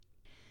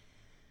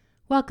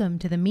Welcome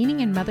to the Meaning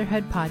in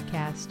Motherhood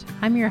podcast.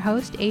 I'm your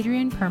host,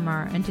 Adrienne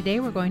Permar, and today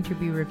we're going to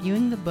be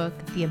reviewing the book,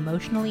 The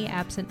Emotionally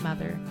Absent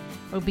Mother.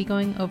 We'll be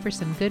going over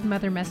some good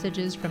mother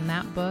messages from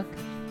that book.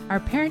 Our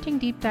parenting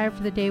deep dive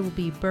for the day will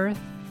be birth,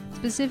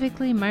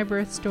 specifically my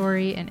birth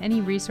story and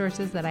any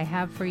resources that I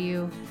have for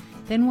you.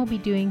 Then we'll be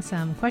doing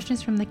some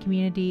questions from the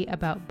community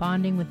about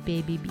bonding with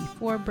baby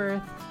before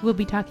birth. We'll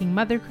be talking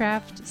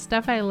mothercraft,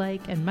 stuff I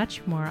like, and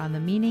much more on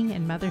the Meaning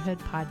in Motherhood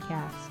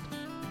podcast.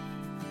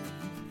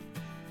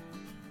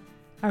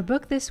 Our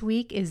book this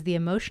week is The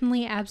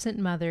Emotionally Absent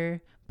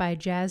Mother by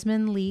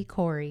Jasmine Lee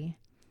Corey.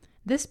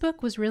 This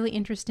book was really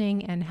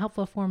interesting and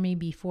helpful for me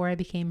before I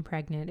became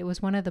pregnant. It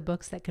was one of the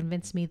books that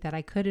convinced me that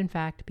I could, in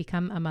fact,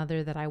 become a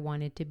mother that I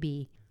wanted to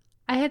be.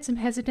 I had some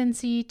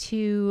hesitancy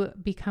to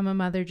become a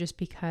mother just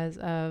because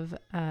of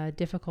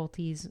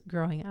difficulties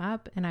growing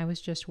up, and I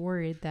was just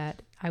worried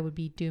that I would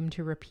be doomed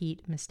to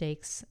repeat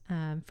mistakes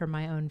from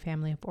my own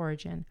family of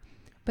origin.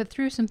 But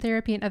through some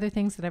therapy and other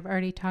things that I've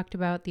already talked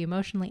about, The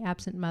Emotionally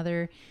Absent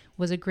Mother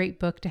was a great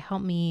book to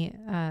help me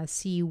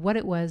see what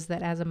it was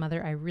that as a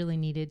mother I really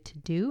needed to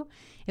do.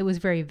 It was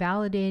very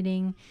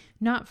validating,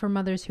 not for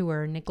mothers who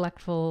are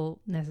neglectful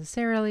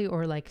necessarily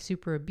or like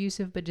super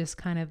abusive, but just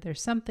kind of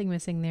there's something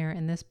missing there.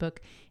 And this book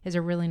is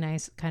a really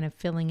nice kind of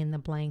filling in the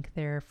blank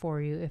there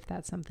for you if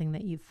that's something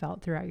that you've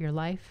felt throughout your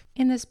life.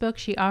 In this book,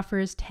 she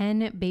offers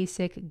 10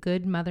 basic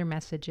good mother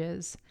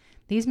messages.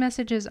 These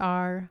messages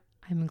are: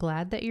 I'm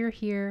glad that you're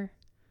here.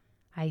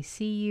 I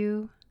see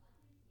you.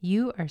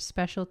 You are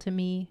special to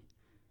me.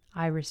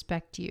 I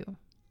respect you.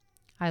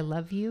 I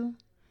love you.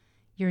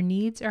 Your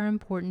needs are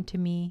important to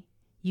me.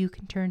 You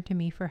can turn to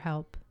me for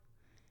help.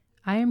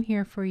 I am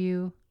here for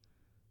you.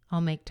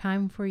 I'll make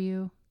time for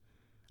you.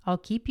 I'll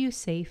keep you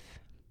safe.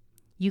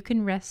 You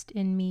can rest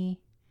in me.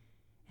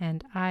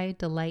 And I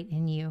delight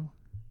in you.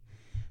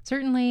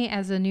 Certainly,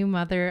 as a new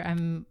mother,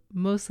 I'm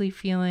mostly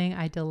feeling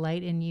I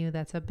delight in you.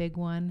 That's a big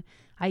one.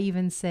 I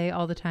even say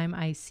all the time,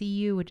 I see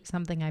you, which is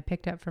something I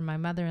picked up from my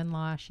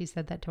mother-in-law. She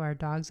said that to our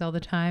dogs all the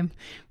time.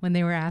 When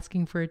they were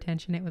asking for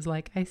attention, it was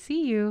like, I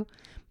see you,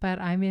 but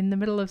I'm in the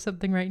middle of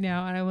something right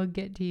now and I will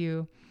get to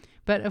you.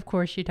 But of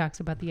course, she talks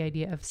about the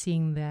idea of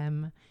seeing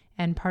them.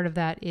 And part of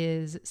that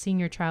is seeing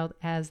your child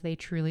as they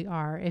truly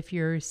are. If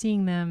you're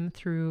seeing them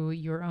through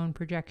your own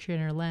projection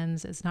or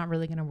lens, it's not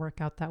really going to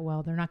work out that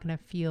well. They're not going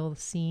to feel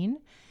seen.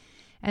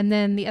 And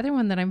then the other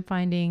one that I'm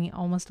finding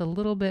almost a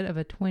little bit of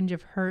a twinge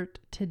of hurt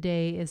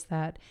today is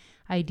that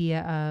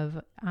idea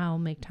of I'll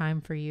make time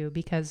for you,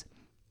 because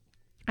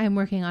I'm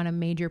working on a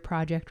major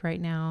project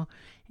right now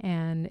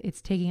and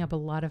it's taking up a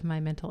lot of my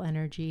mental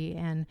energy,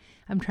 and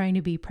I'm trying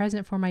to be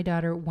present for my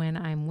daughter when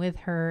I'm with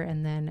her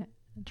and then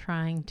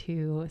trying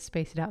to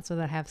space it out so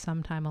that I have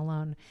some time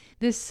alone.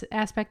 This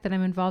aspect that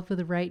I'm involved with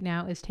right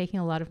now is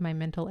taking a lot of my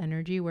mental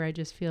energy, where I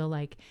just feel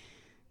like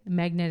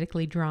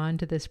magnetically drawn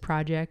to this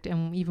project.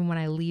 And even when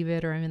I leave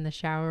it or I'm in the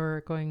shower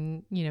or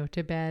going,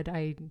 to bed,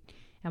 I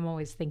am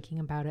always thinking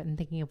about it and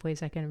thinking of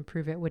ways I can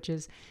improve it, which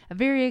is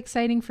very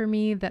exciting for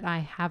me that I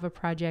have a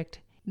project.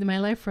 My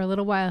life for a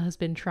little while has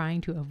been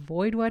trying to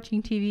avoid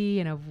watching TV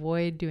and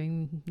avoid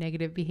doing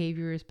negative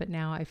behaviors, but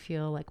now I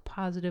feel like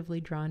positively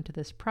drawn to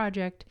this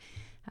project,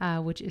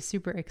 which is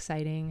super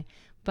exciting,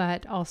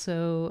 but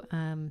also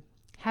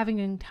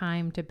having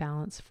time to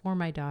balance for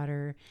my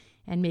daughter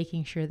and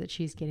making sure that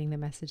she's getting the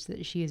message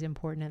that she is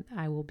important and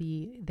I will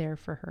be there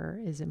for her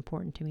is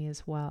important to me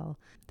as well.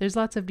 There's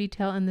lots of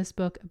detail in this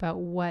book about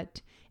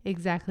what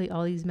exactly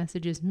all these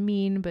messages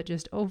mean, but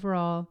just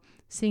overall,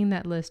 seeing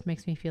that list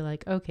makes me feel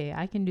like, okay,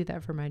 I can do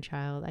that for my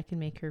child. I can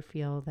make her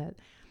feel that,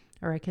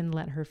 or I can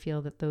let her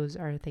feel that those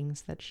are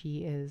things that she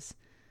is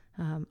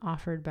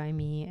offered by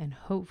me, and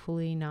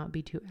hopefully not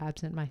be too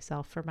absent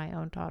myself for my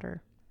own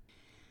daughter.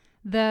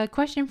 The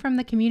question from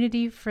the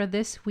community for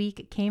this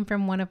week came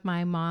from one of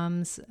my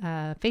mom's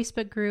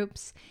Facebook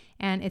groups,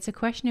 and it's a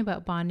question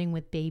about bonding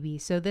with baby.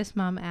 So this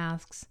mom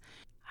asks,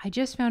 I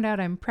just found out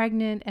I'm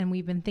pregnant and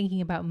we've been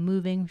thinking about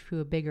moving to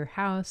a bigger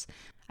house.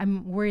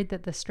 I'm worried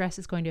that the stress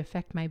is going to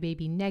affect my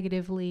baby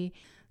negatively.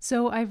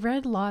 So I've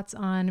read lots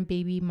on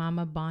baby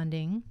mama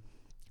bonding.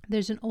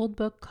 There's an old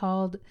book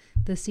called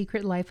The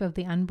Secret Life of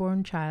the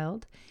Unborn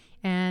Child.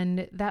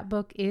 And that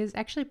book is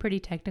actually pretty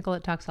technical.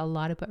 It talks a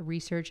lot about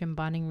research and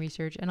bonding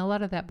research. And a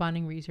lot of that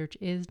bonding research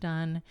is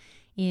done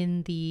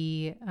in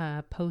the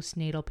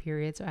postnatal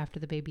period, so after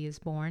the baby is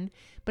born.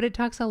 But it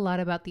talks a lot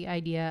about the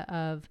idea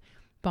of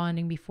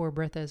bonding before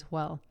birth as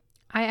well.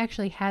 I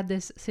actually had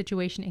this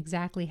situation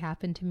exactly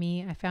happen to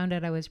me. I found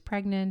out I was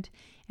pregnant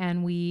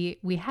and we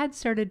had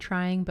started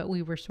trying, but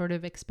we were sort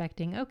of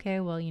expecting, okay,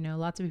 well,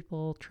 lots of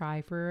people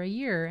try for a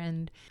year,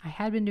 and I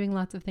had been doing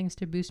lots of things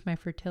to boost my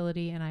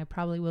fertility, and I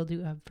probably will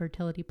do a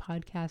fertility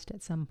podcast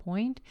at some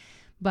point,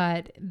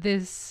 but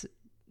this,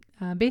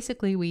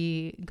 basically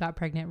we got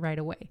pregnant right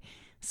away.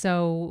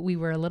 So we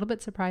were a little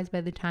bit surprised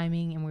by the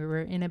timing, and we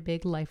were in a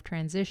big life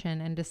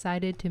transition and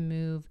decided to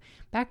move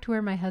back to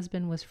where my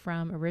husband was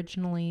from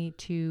originally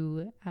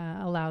to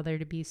allow there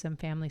to be some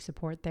family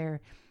support there,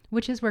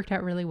 which has worked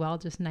out really well.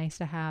 Just nice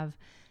to have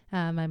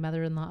my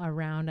mother-in-law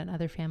around and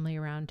other family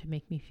around to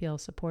make me feel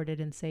supported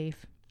and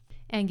safe,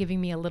 and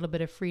giving me a little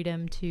bit of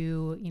freedom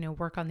to,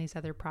 work on these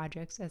other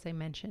projects, as I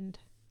mentioned.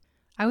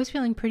 I was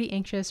feeling pretty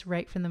anxious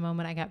right from the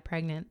moment I got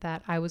pregnant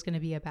that I was going to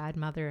be a bad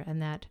mother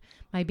and that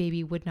my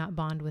baby would not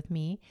bond with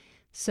me.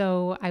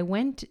 So I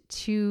went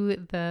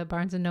to the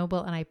Barnes &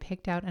 Noble and I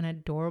picked out an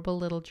adorable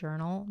little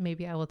journal.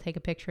 Maybe I will take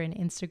a picture and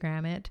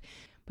Instagram it.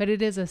 But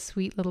it is a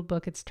sweet little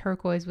book. It's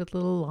turquoise with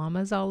little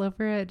llamas all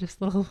over it,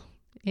 just little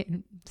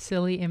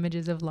silly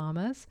images of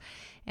llamas.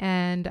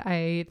 And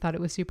I thought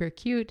it was super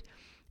cute.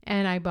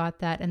 And I bought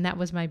that, and that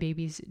was my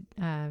baby's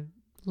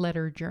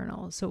letter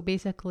journal. So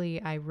basically,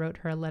 I wrote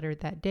her a letter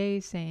that day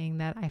saying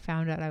that I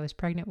found out I was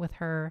pregnant with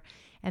her.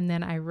 And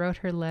then I wrote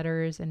her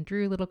letters and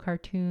drew little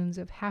cartoons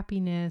of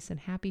happiness and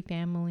happy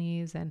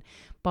families and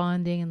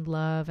bonding and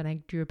love. And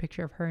I drew a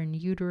picture of her in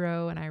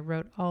utero, and I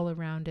wrote all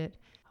around it,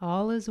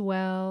 "All is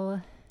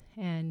well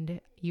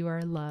and you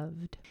are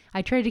loved."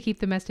 I tried to keep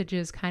the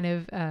messages kind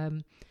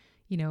of,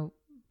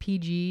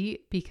 PG,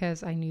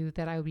 because I knew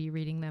that I would be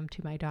reading them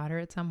to my daughter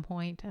at some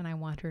point, and I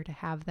want her to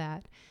have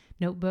that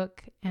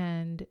notebook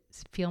and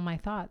feel my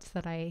thoughts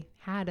that I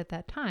had at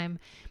that time.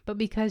 But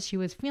because she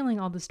was feeling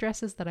all the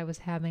stresses that I was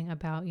having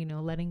about,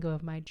 letting go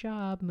of my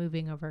job,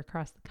 moving over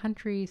across the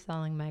country,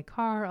 selling my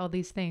car, all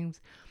these things.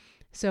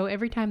 So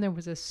every time there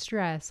was a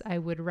stress, I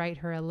would write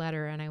her a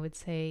letter and I would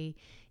say,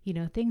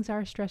 things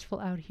are stressful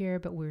out here,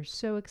 but we're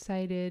so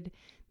excited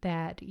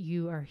that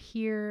you are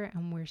here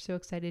and we're so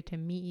excited to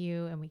meet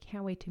you and we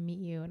can't wait to meet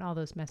you, and all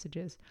those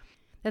messages.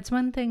 That's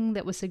one thing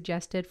that was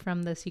suggested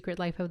from The Secret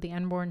Life of the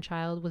Unborn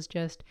Child, was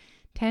just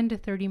 10 to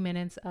 30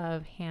 minutes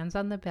of hands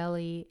on the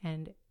belly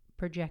and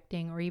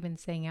projecting or even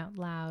saying out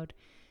loud,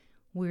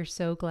 "We're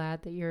so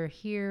glad that you're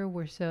here.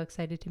 We're so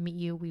excited to meet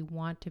you. We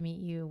want to meet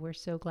you. We're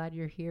so glad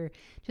you're here."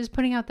 Just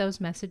putting out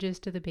those messages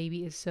to the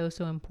baby is so,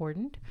 so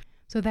important.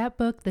 So that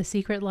book, The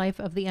Secret Life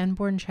of the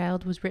Unborn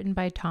Child, was written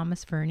by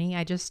Thomas Verney.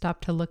 I just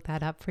stopped to look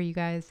that up for you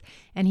guys.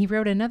 And he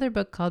wrote another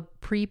book called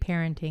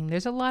Pre-Parenting.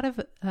 There's a lot of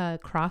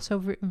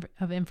crossover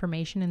of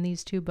information in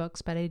these two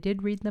books, but I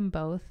did read them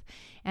both.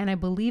 And I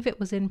believe it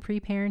was in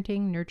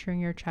Pre-Parenting,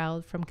 Nurturing Your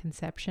Child from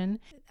Conception.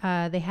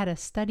 They had a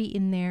study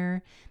in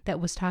there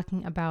that was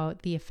talking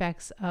about the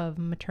effects of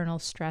maternal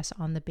stress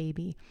on the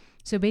baby.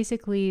 So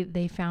basically,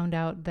 they found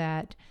out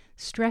that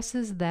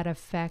stresses that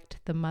affect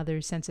the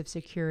mother's sense of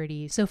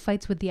security, so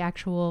fights with the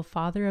actual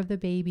father of the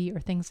baby or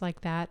things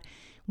like that,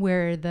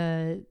 where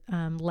the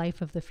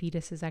life of the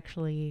fetus is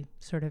actually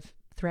sort of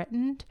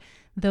threatened,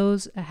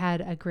 those had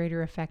a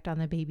greater effect on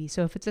the baby.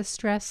 So if it's a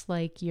stress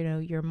like,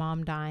 your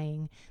mom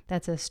dying,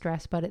 that's a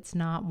stress, but it's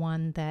not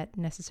one that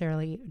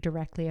necessarily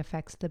directly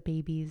affects the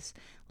baby's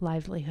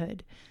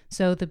livelihood.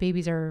 So the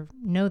babies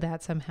know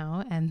that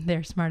somehow, and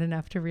they're smart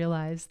enough to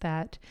realize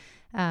that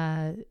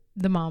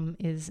the mom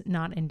is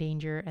not in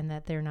danger and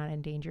that they're not in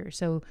danger.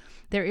 So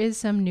there is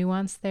some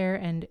nuance there.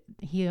 And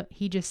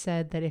he just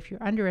said that if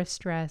you're under a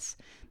stress,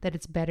 that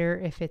it's better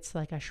if it's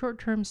like a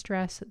short-term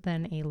stress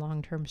than a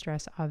long-term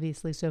stress,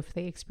 obviously. So if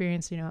they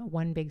experience,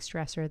 one big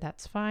stressor,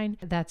 that's fine.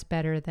 That's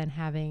better than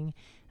having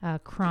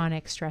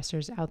chronic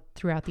stressors out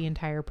throughout the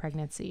entire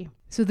pregnancy.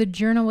 So the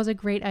journal was a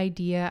great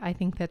idea. I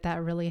think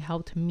that really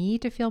helped me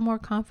to feel more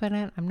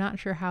confident. I'm not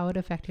sure how it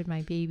affected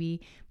my baby,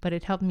 but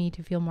it helped me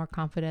to feel more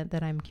confident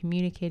that I'm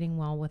communicating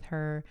well with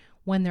her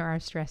when there are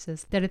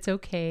stresses, that it's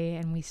okay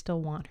and we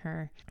still want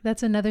her.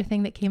 That's another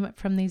thing that came up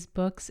from these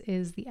books,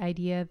 is the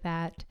idea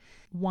that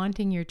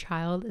wanting your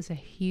child is a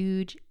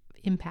huge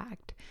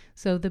impact.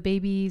 So the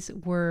babies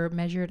were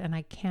measured, and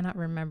I cannot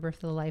remember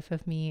for the life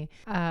of me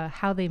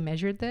how they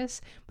measured this,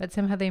 but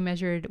somehow they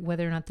measured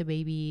whether or not the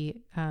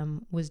baby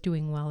was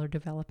doing well or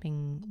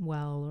developing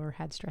well or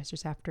had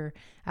stressors after.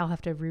 I'll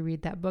have to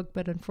reread that book,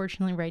 but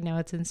unfortunately right now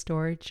it's in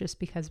storage just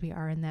because we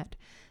are in that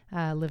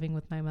living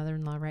with my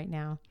mother-in-law right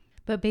now.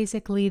 But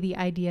basically the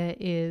idea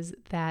is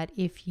that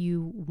if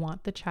you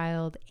want the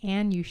child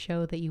and you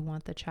show that you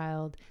want the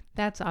child,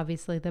 that's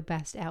obviously the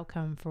best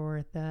outcome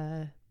for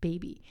the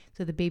baby.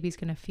 So the baby's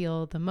going to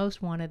feel the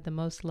most wanted, the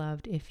most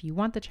loved if you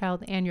want the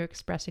child and you're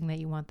expressing that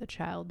you want the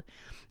child.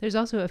 There's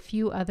also a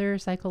few other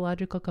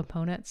psychological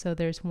components. So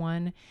there's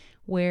one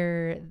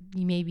where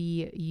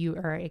maybe you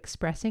are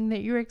expressing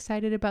that you're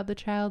excited about the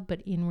child,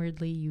 but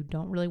inwardly you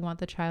don't really want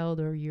the child,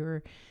 or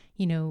you're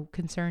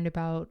concerned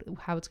about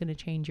how it's going to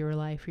change your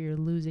life, or you're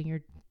losing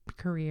your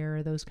career,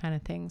 or those kind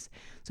of things.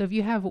 So if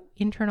you have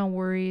internal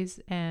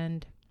worries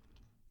and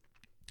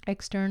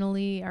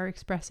externally are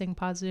expressing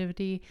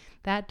positivity,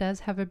 that does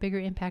have a bigger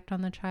impact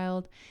on the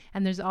child.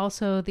 And there's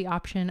also the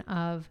option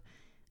of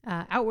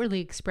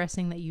outwardly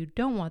expressing that you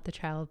don't want the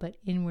child, but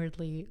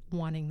inwardly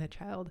wanting the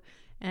child.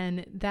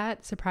 And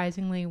that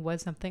surprisingly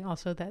was something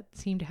also that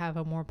seemed to have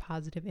a more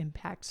positive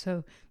impact.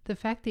 So the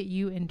fact that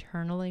you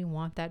internally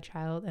want that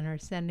child and are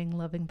sending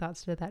loving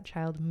thoughts to that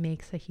child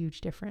makes a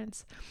huge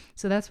difference.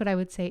 So that's what I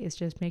would say, is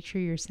just make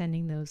sure you're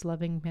sending those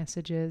loving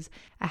messages.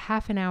 A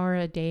half an hour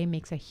a day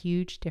makes a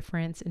huge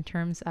difference in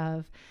terms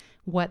of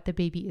what the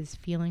baby is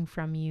feeling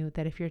from you,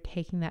 that if you're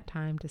taking that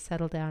time to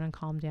settle down and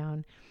calm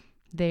down,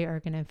 they are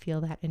going to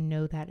feel that and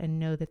know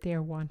that they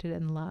are wanted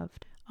and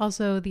loved.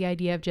 Also, the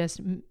idea of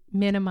just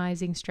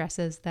minimizing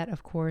stresses that,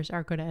 of course,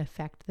 are going to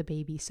affect the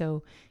baby.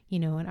 So,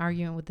 an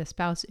argument with the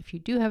spouse, if you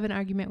do have an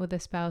argument with a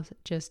spouse,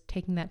 just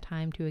taking that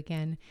time to,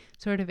 again,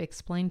 sort of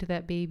explain to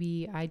that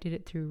baby. I did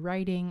it through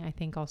writing, I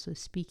think also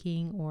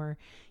speaking or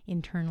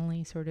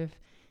internally sort of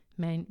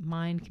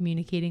mind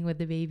communicating with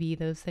the baby.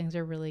 Those things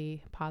are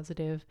really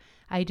positive.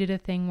 I did a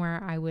thing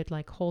where I would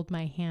hold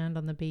my hand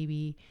on the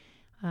baby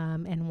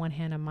and one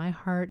hand on my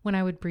heart. When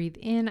I would breathe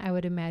in, I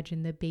would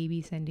imagine the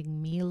baby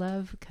sending me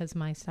love because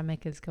my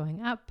stomach is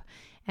going up.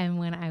 And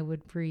when I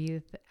would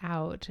breathe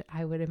out,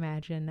 I would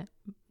imagine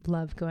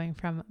love going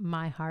from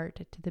my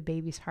heart to the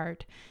baby's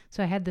heart.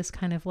 So I had this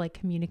kind of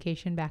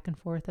communication back and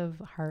forth of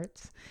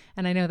hearts.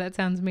 And I know that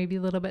sounds maybe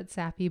a little bit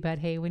sappy, but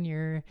hey, when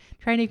you're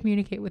trying to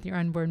communicate with your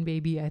unborn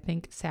baby, I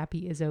think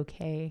sappy is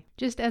okay.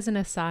 Just as an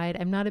aside,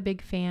 I'm not a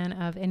big fan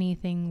of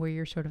anything where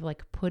you're sort of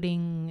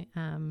putting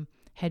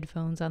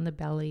headphones on the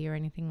belly or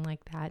anything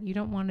like that. You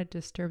don't want to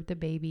disturb the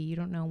baby. You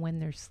don't know when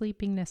they're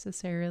sleeping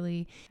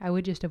necessarily. I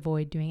would just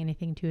avoid doing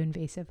anything too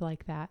invasive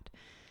like that.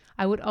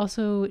 I would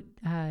also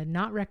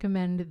not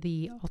recommend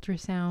the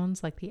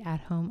ultrasounds, like the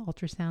at-home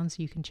ultrasounds,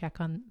 so you can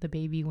check on the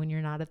baby when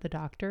you're not at the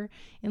doctor,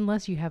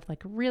 unless you have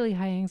really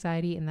high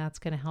anxiety and that's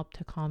going to help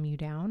to calm you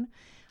down.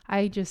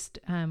 I just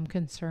am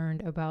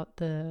concerned about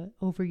the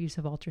overuse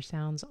of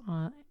ultrasounds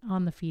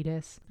on the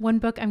fetus. One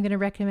book I'm going to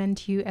recommend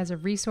to you as a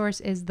resource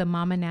is the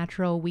Mama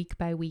Natural Week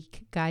by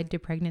Week Guide to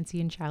Pregnancy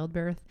and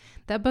Childbirth.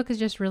 That book is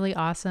just really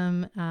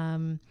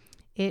awesome.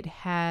 It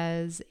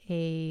has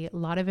a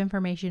lot of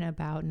information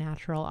about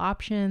natural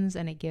options,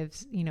 and it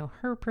gives,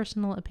 her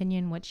personal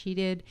opinion, what she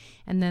did,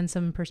 and then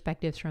some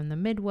perspectives from the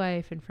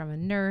midwife and from a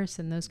nurse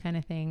and those kind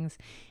of things.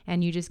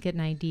 And you just get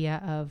an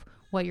idea of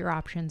what your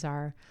options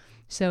are.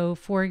 So,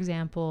 for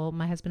example,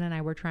 my husband and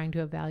I were trying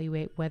to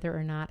evaluate whether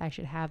or not I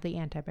should have the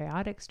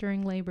antibiotics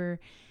during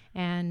labor.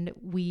 And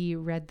we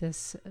read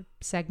this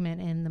segment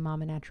in the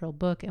Mama Natural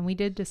book, and we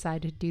did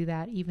decide to do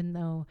that, even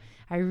though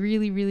I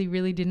really, really,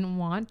 really didn't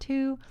want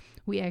to.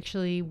 We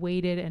actually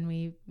waited,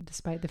 and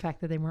despite the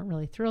fact that they weren't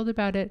really thrilled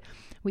about it,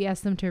 we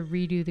asked them to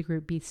redo the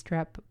group B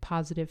strep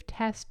positive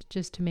test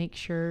just to make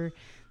sure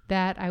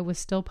that I was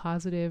still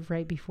positive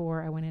right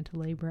before I went into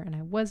labor, and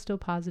I was still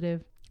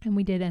positive. And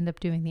we did end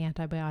up doing the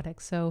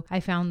antibiotics. So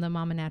I found the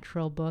Mama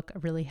Natural book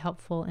really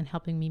helpful in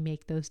helping me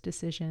make those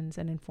decisions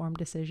and informed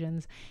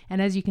decisions.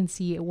 And as you can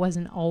see, it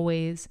wasn't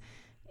always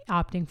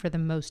opting for the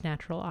most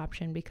natural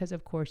option because,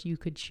 of course, you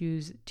could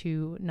choose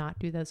to not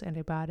do those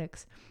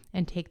antibiotics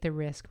and take the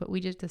risk. But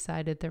we just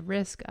decided the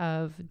risk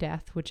of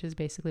death, which is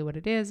basically what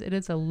it is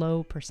a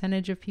low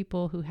percentage of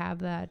people who have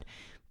that.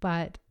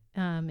 But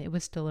it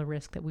was still a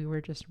risk that we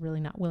were just really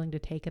not willing to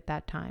take at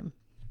that time.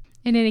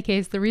 In any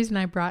case, the reason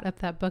I brought up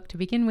that book to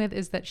begin with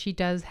is that she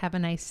does have a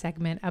nice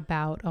segment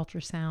about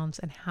ultrasounds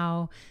and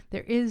how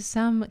there is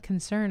some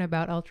concern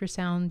about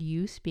ultrasound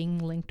use being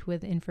linked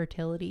with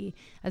infertility,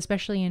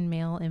 especially in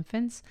male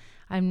infants.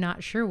 I'm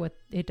not sure what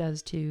it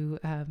does to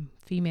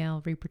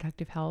female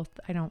reproductive health.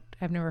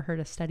 I've never heard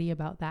a study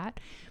about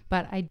that,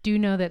 but I do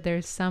know that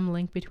there's some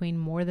link between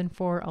more than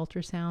 4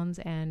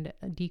 ultrasounds and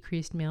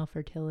decreased male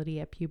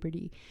fertility at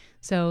puberty.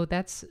 So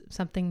that's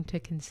something to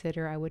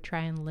consider. I would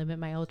try and limit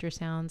my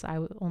ultrasounds. I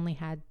only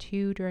had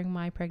 2 during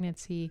my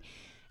pregnancy.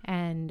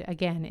 And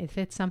again, if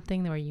it's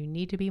something where you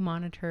need to be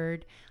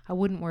monitored, I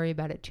wouldn't worry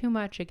about it too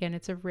much. Again,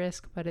 it's a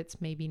risk, but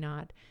it's maybe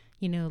not,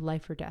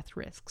 life or death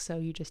risk. So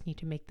you just need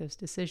to make those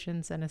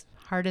decisions. And as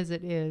hard as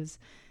it is,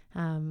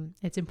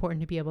 it's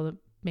important to be able to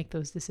make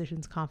those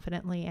decisions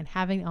confidently, and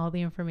having all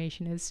the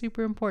information is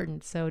super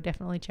important. So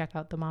definitely check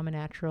out the Mama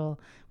Natural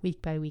Week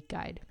by Week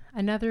guide.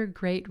 Another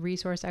great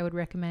resource I would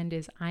recommend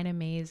is Ina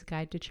May's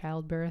Guide to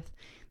Childbirth.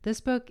 This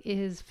book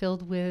is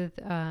filled with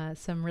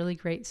some really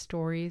great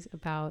stories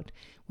about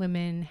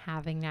women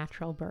having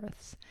natural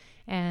births.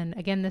 And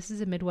again, this is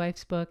a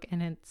midwife's book,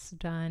 and it's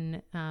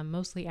done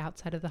mostly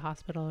outside of the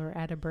hospital or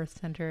at a birth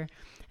center.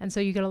 And so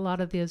you get a lot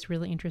of those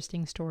really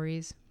interesting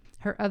stories.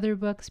 Her other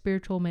book,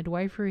 Spiritual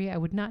Midwifery, I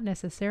would not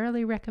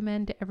necessarily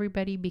recommend to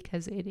everybody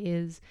because it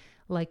is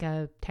like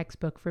a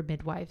textbook for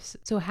midwives.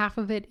 So half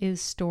of it is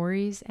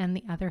stories and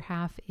the other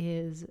half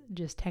is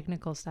just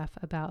technical stuff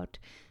about,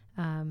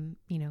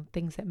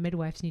 things that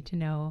midwives need to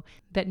know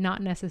that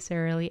not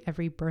necessarily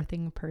every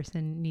birthing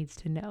person needs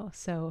to know.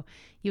 So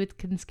you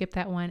can skip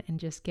that one and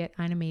just get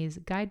Ina May's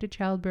Guide to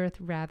Childbirth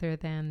rather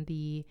than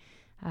the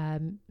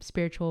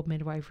Spiritual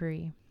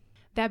Midwifery.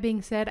 That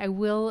being said, I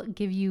will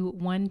give you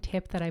one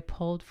tip that I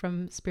pulled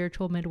from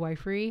Spiritual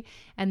Midwifery,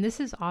 and this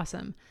is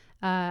awesome.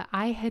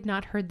 I had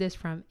not heard this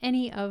from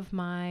any of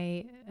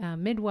my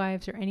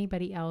midwives or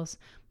anybody else,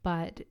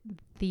 but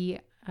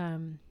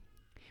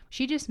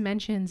she just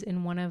mentions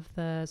in one of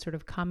the sort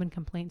of common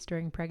complaints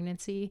during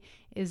pregnancy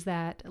is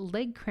that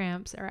leg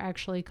cramps are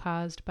actually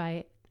caused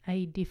by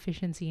a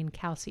deficiency in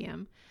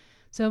calcium.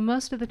 So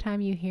most of the time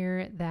you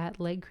hear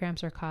that leg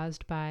cramps are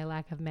caused by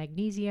lack of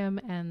magnesium,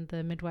 and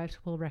the midwives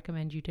will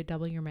recommend you to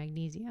double your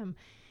magnesium.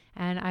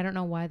 And I don't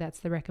know why that's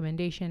the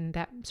recommendation.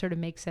 That sort of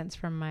makes sense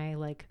from my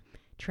like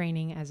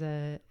training as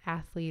a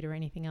athlete or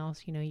anything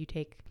else. You know, you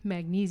take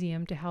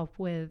magnesium to help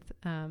with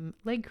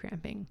leg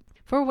cramping.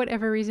 For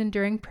whatever reason,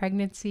 during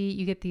pregnancy,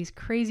 you get these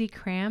crazy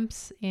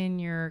cramps in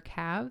your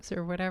calves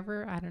or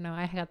whatever. I don't know.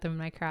 I got them in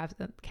my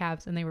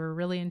calves and they were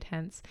really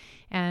intense.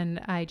 And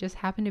I just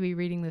happened to be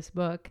reading this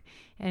book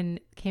and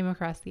came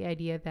across the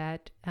idea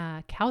that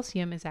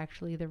calcium is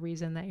actually the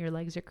reason that your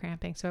legs are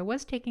cramping. So I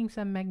was taking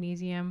some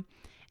magnesium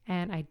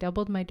and I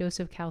doubled my dose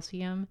of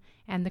calcium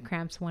and the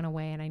cramps went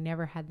away and I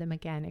never had them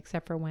again,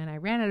 except for when I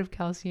ran out of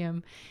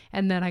calcium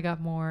and then I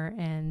got more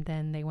and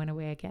then they went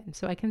away again.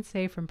 So I can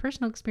say from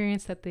personal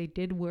experience that they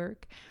did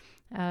work.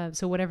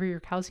 So whatever your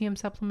calcium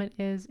supplement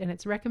is, and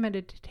it's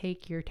recommended to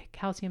take your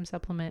calcium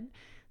supplement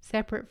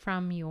separate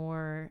from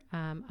your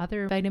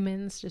other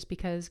vitamins, just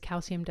because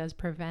calcium does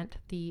prevent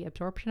the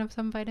absorption of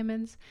some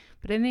vitamins.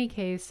 But in any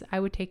case, I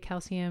would take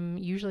calcium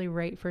usually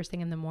right first thing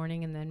in the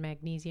morning and then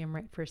magnesium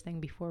right first thing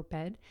before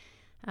bed.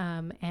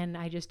 And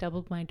I just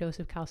doubled my dose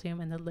of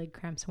calcium and the leg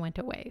cramps went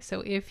away.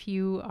 So if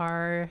you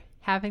are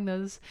having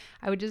those,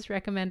 I would just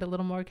recommend a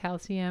little more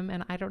calcium.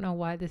 And I don't know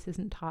why this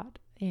isn't taught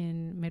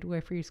in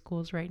midwifery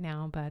schools right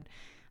now, but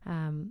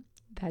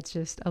that's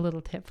just a little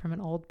tip from an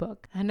old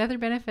book. Another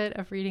benefit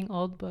of reading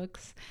old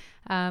books,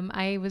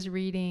 I was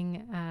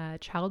reading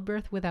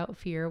Childbirth Without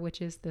Fear,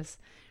 which is this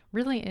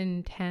really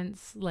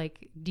intense,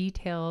 like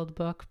detailed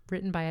book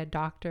written by a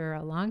doctor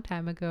a long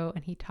time ago.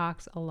 And he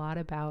talks a lot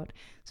about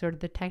sort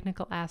of the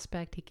technical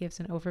aspect. He gives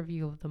an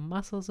overview of the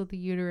muscles of the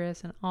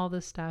uterus and all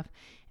this stuff.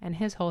 And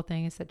his whole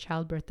thing is that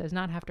childbirth does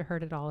not have to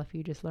hurt at all if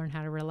you just learn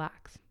how to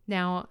relax.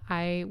 Now,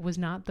 I was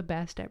not the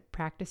best at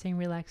practicing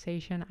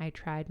relaxation. I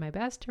tried my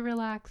best to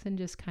relax and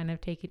just kind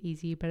of take it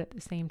easy, but at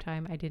the same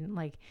time, I didn't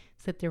like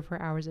sit there for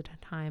hours at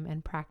a time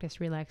and practice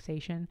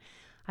relaxation.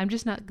 I'm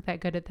just not that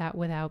good at that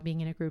without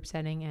being in a group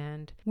setting,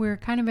 and we're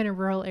kind of in a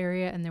rural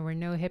area and there were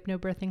no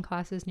hypnobirthing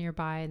classes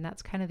nearby, and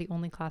that's kind of the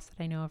only class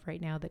that I know of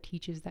right now that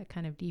teaches that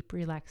kind of deep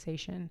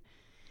relaxation.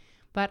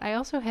 But I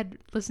also had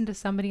listened to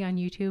somebody on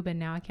YouTube, and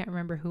now I can't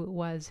remember who it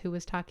was, who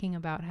was talking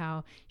about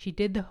how she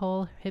did the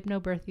whole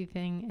hypnobirthing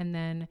thing, and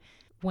then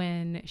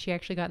when she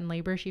actually got in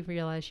labor, she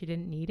realized she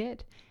didn't need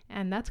it.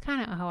 And that's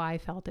kind of how I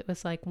felt. It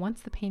was like,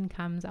 once the pain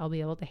comes, I'll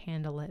be able to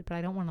handle it, but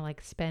I don't want to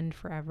like spend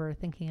forever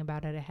thinking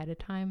about it ahead of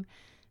time.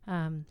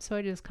 So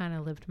I just kind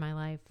of lived my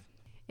life.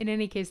 In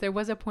any case, there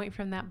was a point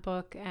from that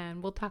book,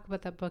 and we'll talk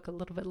about that book a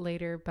little bit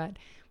later, but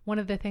one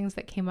of the things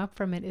that came up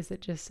from it is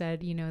it just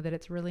said, you know, that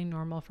it's really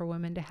normal for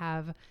women to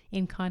have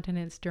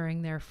incontinence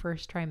during their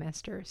first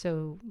trimester.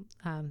 So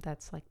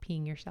that's like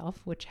peeing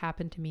yourself, which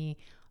happened to me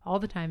all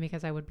the time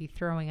because I would be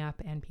throwing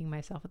up and peeing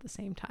myself at the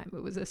same time.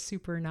 It was a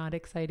super not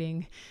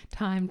exciting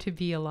time to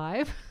be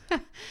alive.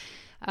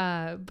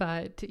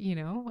 But, you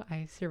know,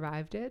 I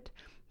survived it.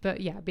 But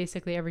yeah,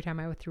 basically every time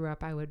I threw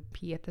up, I would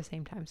pee at the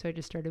same time. So I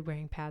just started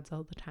wearing pads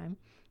all the time.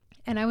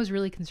 And I was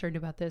really concerned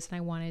about this, and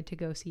I wanted to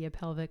go see a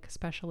pelvic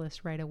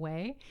specialist right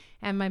away.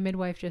 And my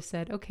midwife just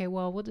said, okay,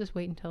 well, we'll just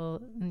wait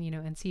until, you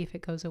know, and see if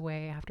it goes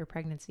away after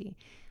pregnancy.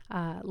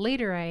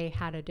 Later, I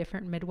had a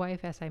different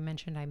midwife. As I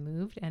mentioned, I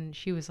moved, and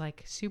she was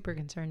like super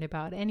concerned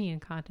about any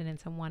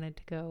incontinence and wanted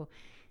to go,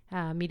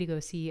 me to go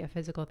see a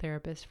physical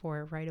therapist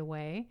for it right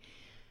away,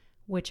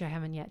 which I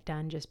haven't yet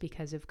done just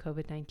because of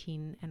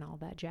COVID-19 and all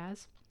that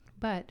jazz.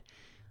 But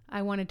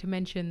I wanted to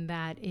mention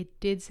that it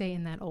did say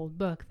in that old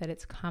book that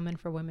it's common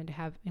for women to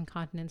have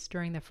incontinence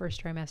during the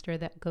first trimester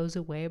that goes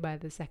away by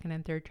the second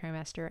and third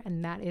trimester.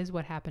 And that is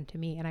what happened to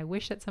me. And I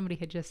wish that somebody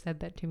had just said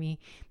that to me,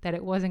 that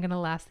it wasn't going to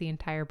last the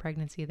entire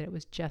pregnancy, that it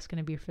was just going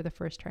to be for the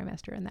first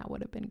trimester. And that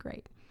would have been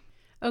great.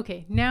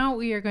 Okay, now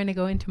we are going to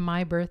go into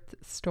my birth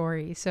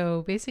story.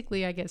 So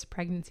basically, I guess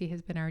pregnancy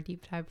has been our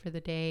deep dive for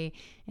the day,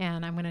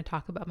 and I'm going to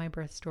talk about my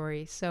birth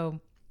story. So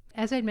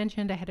as I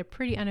mentioned, I had a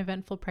pretty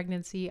uneventful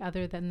pregnancy.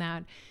 Other than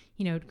that,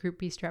 you know, group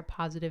B strep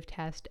positive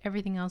test,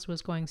 everything else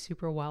was going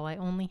super well. I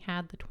only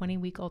had the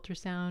 20-week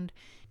ultrasound.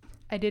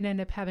 I did end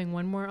up having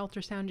one more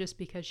ultrasound just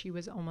because she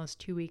was almost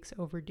 2 weeks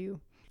overdue.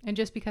 And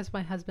just because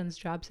my husband's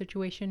job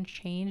situation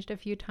changed a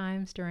few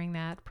times during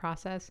that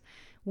process,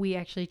 we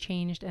actually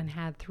changed and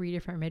had 3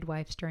 different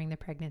midwives during the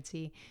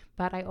pregnancy.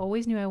 But I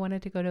always knew I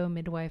wanted to go to a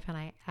midwife, and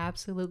I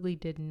absolutely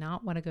did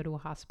not want to go to a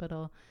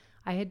hospital.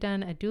 I had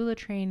done a doula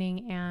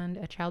training and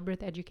a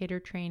childbirth educator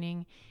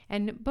training,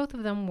 and both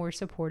of them were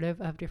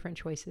supportive of different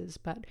choices.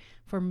 But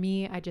for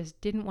me, I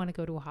just didn't want to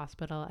go to a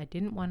hospital. I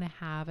didn't want to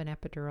have an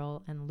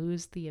epidural and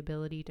lose the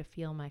ability to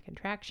feel my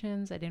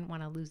contractions. I didn't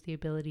want to lose the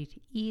ability to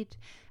eat.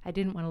 I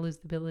didn't want to lose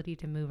the ability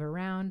to move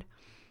around.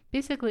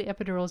 Basically,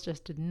 epidurals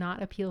just did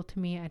not appeal to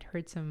me. I'd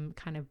heard some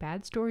kind of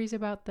bad stories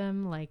about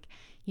them, like,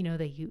 you know,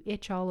 that you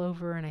itch all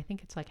over. And I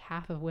think it's like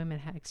half of women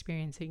had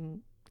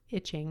experiencing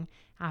itching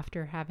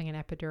after having an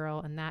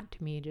epidural, and that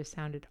to me just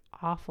sounded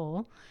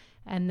awful.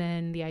 And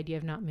then the idea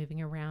of not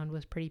moving around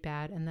was pretty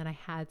bad. And then I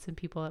had some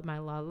people at my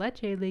La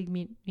Leche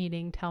League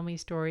meeting tell me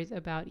stories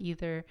about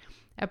either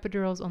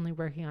epidurals only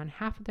working on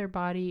half of their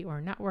body or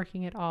not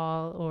working at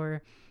all,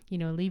 or, you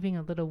know, leaving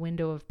a little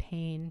window of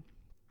pain.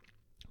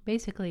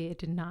 Basically, it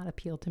did not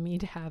appeal to me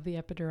to have the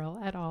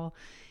epidural at all.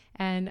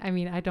 And I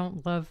mean, I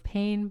don't love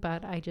pain,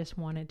 but I just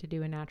wanted to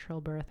do a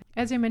natural birth.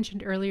 As I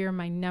mentioned earlier,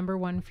 my number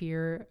one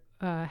fear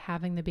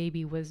having the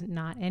baby was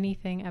not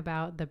anything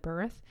about the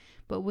birth,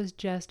 but was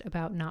just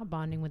about not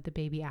bonding with the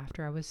baby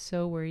after. I was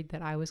so worried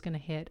that I was going to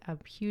hit a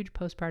huge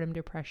postpartum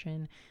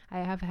depression. I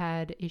have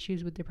had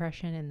issues with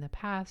depression in the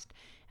past,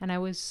 and I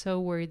was so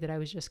worried that I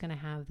was just going to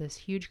have this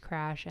huge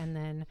crash and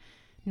then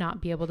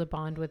not be able to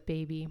bond with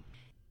baby.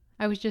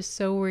 I was just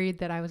so worried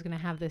that I was going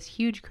to have this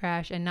huge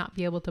crash and not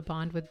be able to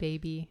bond with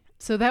baby.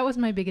 So that was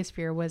my biggest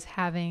fear, was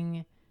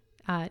having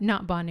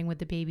not bonding with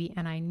the baby.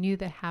 And I knew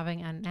that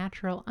having a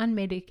natural,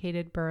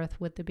 unmedicated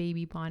birth with the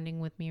baby bonding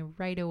with me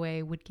right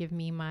away would give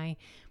me my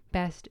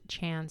best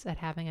chance at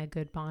having a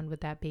good bond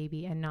with that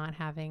baby and not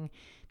having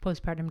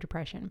postpartum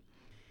depression.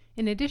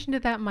 In addition to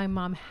that, my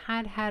mom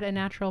had had a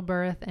natural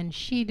birth, and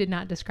she did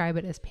not describe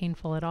it as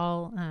painful at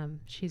all.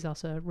 She's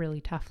also a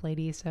really tough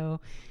lady, so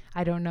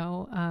I don't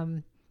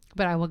know.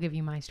 But I will give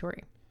you my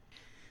story.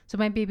 So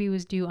my baby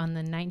was due on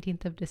the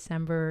 19th of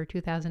December,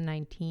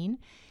 2019.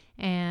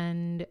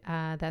 And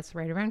that's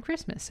right around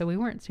Christmas. So we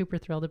weren't super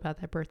thrilled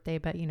about that birthday,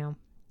 but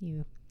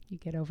you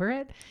get over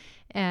it.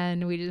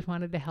 And we just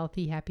wanted a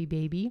healthy, happy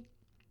baby.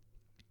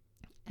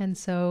 And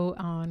so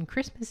on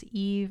Christmas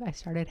Eve, I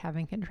started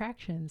having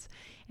contractions.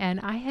 And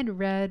I had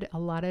read a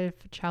lot of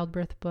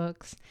childbirth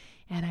books,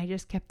 and I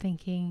just kept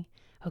thinking,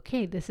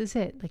 okay, this is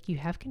it. Like, you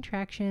have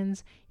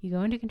contractions, you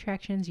go into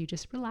contractions, you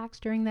just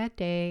relax during that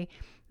day.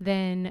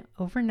 Then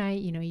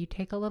overnight, you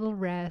take a little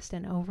rest,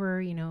 and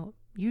over,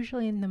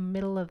 usually in the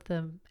middle of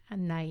the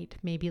night,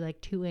 maybe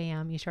like 2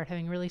 a.m., you start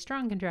having really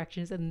strong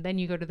contractions, and then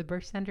you go to the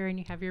birth center and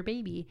you have your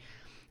baby.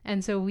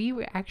 And so we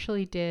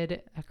actually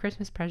did a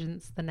Christmas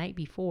presents the night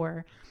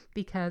before,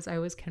 because I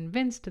was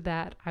convinced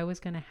that I was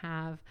going to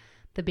have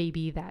the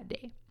baby that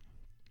day.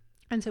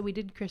 And so we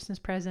did Christmas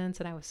presents,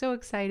 and I was so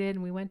excited,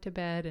 and we went to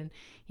bed, and,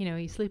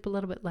 you sleep a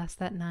little bit less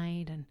that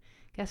night. And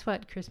guess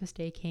what? Christmas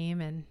Day came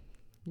and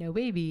no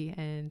baby,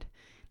 and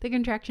the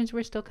contractions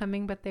were still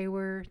coming, but they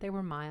were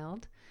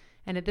mild.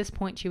 And at this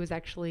point, she was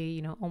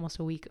actually, almost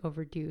a week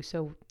overdue.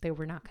 So they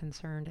were not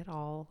concerned at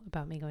all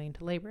about me going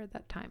into labor at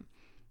that time.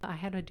 I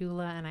had a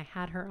doula, and I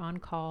had her on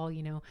call.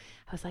 I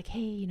was like,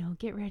 hey,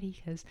 get ready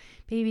because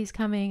baby's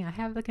coming. I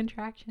have the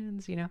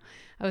contractions.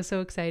 I was so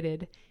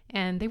excited,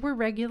 and they were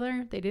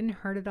regular. They didn't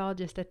hurt at all,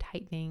 just a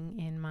tightening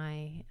in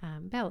my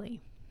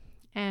belly.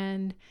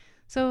 And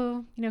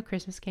so,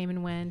 Christmas came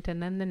and went,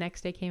 and then the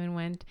next day came and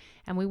went,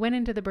 and we went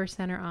into the birth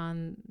center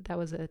that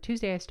was a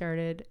Tuesday I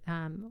started.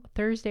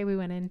 Thursday, we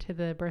went into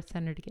the birth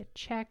center to get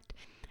checked.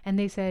 And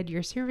they said,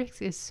 your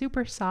cervix is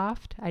super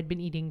soft. I'd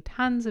been eating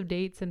tons of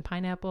dates and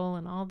pineapple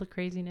and all the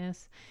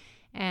craziness.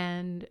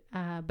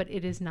 But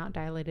it is not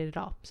dilated at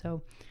all.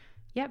 So,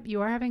 yep, you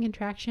are having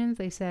contractions.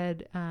 They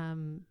said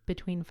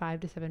between 5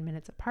 to 7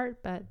 minutes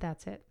apart, but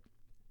that's it.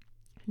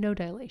 No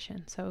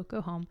dilation. So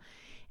go home.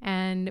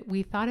 And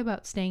we thought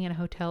about staying in a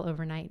hotel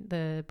overnight.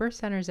 The birth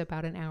center is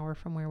about an hour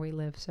from where we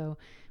live. So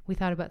we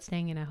thought about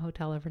staying in a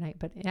hotel overnight,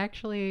 but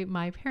actually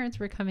my parents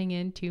were coming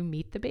in to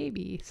meet the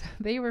baby. So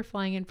they were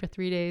flying in for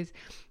 3 days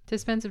to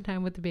spend some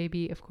time with the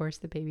baby. Of course,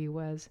 the baby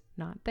was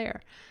not there.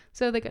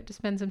 So they got to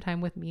spend some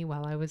time with me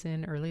while I was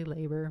in early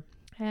labor.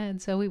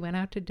 And so we went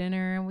out to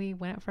dinner, and we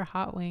went out for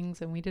hot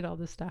wings, and we did all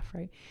this stuff,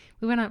 right?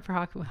 We went out for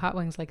hot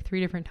wings like 3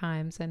 different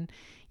times. And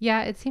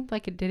yeah, it seemed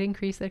like it did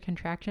increase the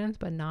contractions,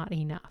 but not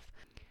enough.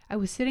 I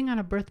was sitting on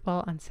a birth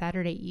ball on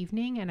Saturday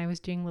evening, and I was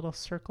doing little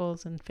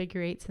circles and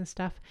figure eights and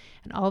stuff.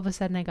 And all of a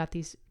sudden I got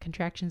these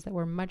contractions that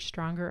were much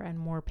stronger and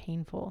more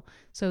painful.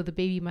 So the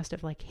baby must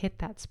have hit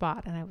that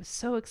spot. And I was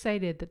so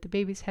excited that the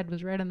baby's head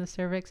was right on the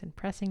cervix and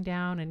pressing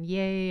down, and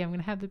yay, I'm going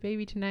to have the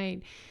baby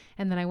tonight.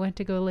 And then I went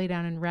to go lay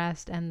down and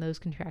rest, and those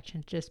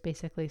contractions just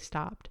basically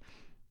stopped.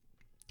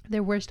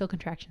 There were still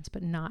contractions,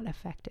 but not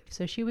effective.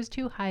 So she was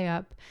too high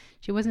up.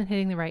 She wasn't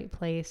hitting the right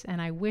place.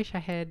 And I wish I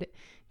had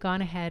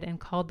gone ahead and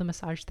called the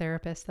massage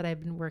therapist that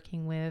I've been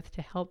working with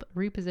to help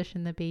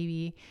reposition the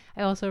baby.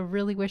 I also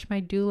really wish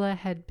my doula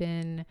had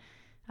been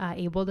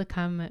able to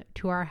come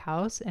to our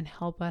house and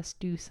help us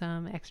do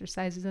some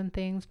exercises and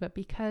things. But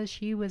because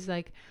she was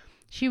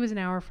an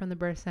hour from the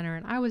birth center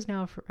and I was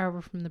now an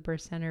hour from the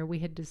birth center, we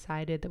had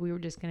decided that we were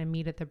just going to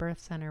meet at the birth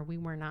center. We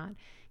were not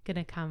going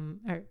to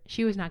come, or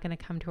she was not going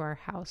to come to our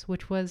house,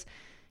 which was,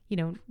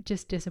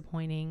 just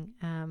disappointing.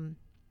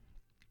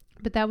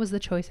 But that was the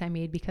choice I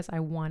made because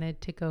I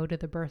wanted to go to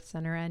the birth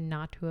center and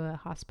not to a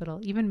hospital.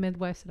 Even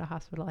midwives at a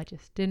hospital, I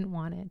just didn't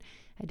want it.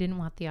 I didn't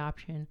want the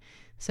option.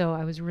 So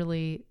I was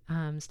really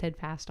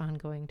steadfast on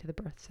going to the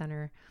birth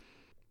center.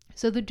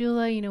 So the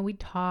doula, we'd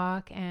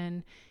talk,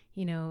 and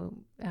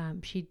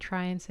she'd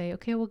try and say,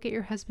 okay, we'll get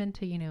your husband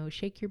to,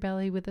 shake your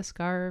belly with a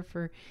scarf,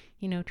 or,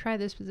 try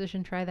this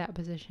position, try that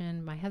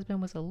position. My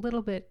husband was a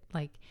little bit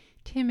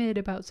timid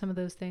about some of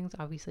those things.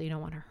 Obviously, you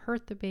don't want to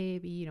hurt the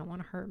baby, you don't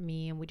want to hurt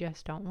me, and we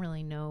just don't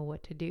really know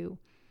what to do.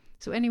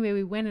 So anyway,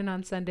 we went in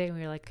on Sunday, and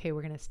we were like, okay,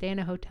 we're going to stay in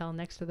a hotel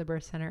next to the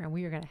birth center, and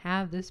we are going to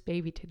have this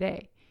baby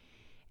today.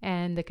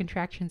 and the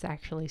contractions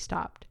actually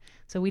stopped.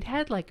 So we'd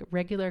had like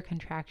regular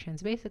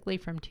contractions basically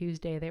from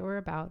Tuesday. They were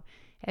about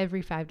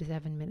every 5 to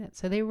 7 minutes.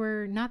 So they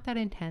were not that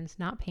intense,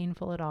 not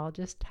painful at all,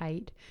 just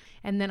tight.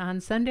 And then on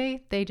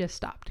Sunday, they just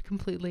stopped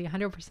completely,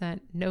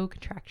 100%, no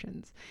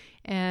contractions.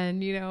 And,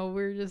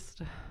 we're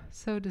just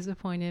so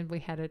disappointed. We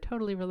had a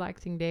totally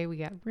relaxing day. We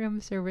got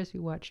room service. We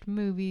watched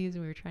movies.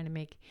 We were trying to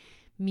make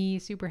me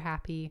super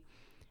happy.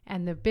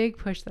 And the big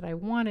push that I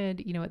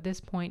wanted, at this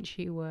point,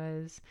 she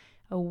was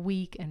a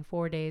week and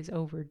 4 days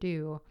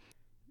overdue.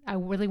 I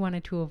really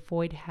wanted to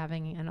avoid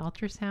having an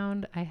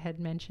ultrasound. I had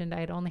mentioned I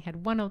had only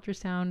had one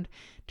ultrasound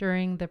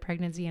during the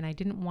pregnancy and I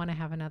didn't want to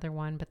have another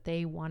one, but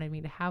they wanted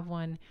me to have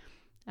one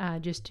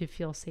just to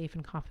feel safe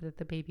and confident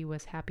the baby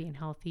was happy and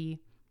healthy.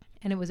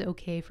 And it was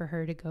okay for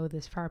her to go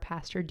this far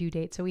past her due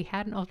date. So we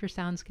had an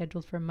ultrasound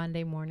scheduled for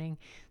Monday morning.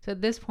 So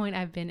at this point,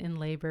 I've been in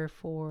labor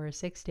for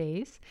 6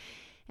 days.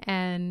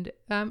 And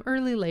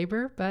early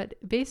labor, but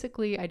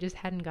basically I just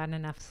hadn't gotten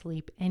enough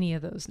sleep any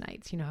of those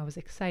nights. I was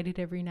excited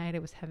every night. I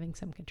was having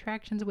some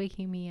contractions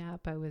waking me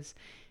up. I was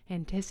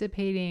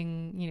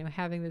anticipating,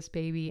 having this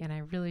baby, and I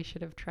really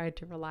should have tried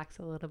to relax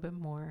a little bit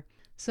more.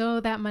 So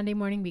that Monday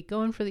morning, we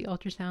go in for the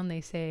ultrasound.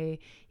 They say,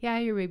 yeah,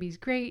 your baby's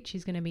great.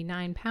 She's going to be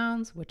 9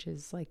 pounds, which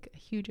is like a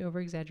huge over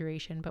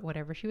exaggeration, but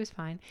whatever, she was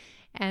fine.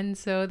 And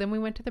so then we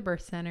went to the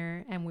birth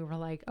center and we were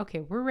like,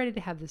 okay, we're ready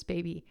to have this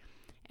baby.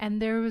 And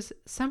there was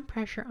some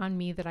pressure on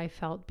me that I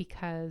felt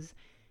because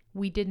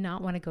we did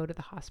not want to go to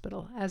the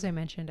hospital. As I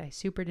mentioned, I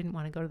super didn't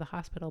want to go to the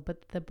hospital,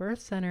 but the birth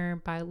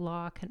center by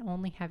law can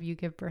only have you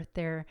give birth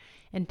there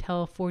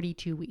until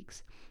 42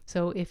 weeks.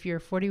 So if you're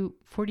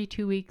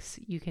 42 weeks,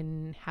 you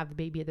can have the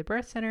baby at the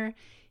birth center.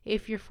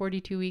 If you're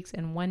 42 weeks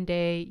and 1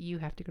 day, you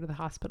have to go to the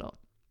hospital.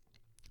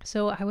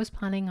 So I was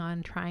planning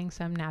on trying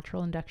some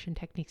natural induction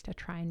techniques to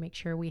try and make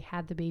sure we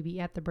had the baby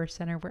at the birth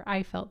center where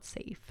I felt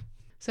safe.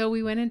 So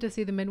we went in to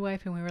see the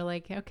midwife and we were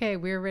like, okay,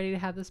 we're ready to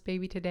have this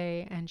baby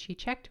today. And she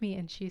checked me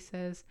and she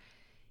says,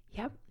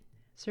 yep,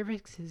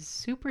 cervix is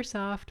super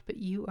soft, but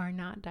you are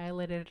not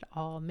dilated at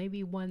all,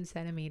 maybe 1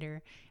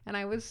 centimeter. And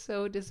I was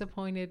so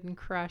disappointed and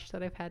crushed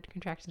that I've had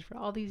contractions for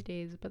all these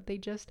days, but they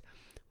just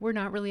were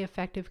not really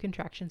effective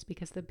contractions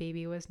because the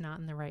baby was not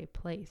in the right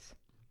place.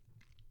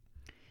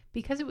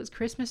 Because it was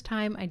Christmas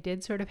time, I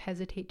did sort of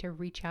hesitate to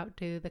reach out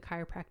to the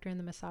chiropractor and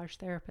the massage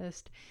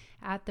therapist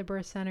at the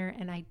birth center.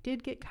 And I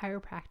did get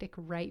chiropractic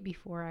right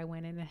before I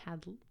went in and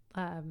had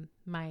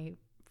my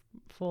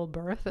full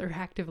birth or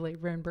active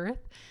labor and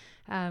birth.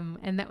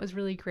 And that was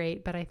really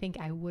great. But I think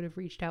I would have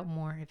reached out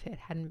more if it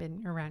hadn't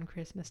been around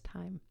Christmas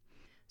time.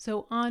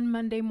 So on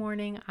Monday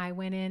morning, I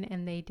went in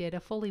and they did a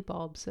Foley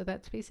bulb. So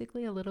that's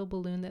basically a little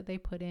balloon that they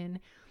put in.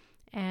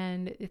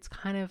 And it's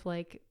kind of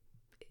like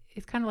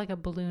a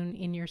balloon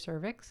in your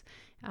cervix.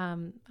 I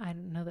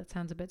don't know, that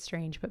sounds a bit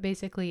strange, but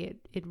basically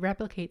it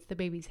replicates the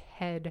baby's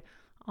head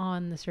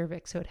on the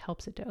cervix, so it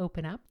helps it to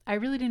open up. I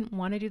really didn't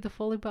want to do the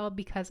Foley bulb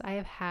because I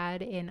have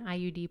had an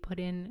IUD put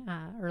in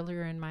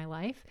earlier in my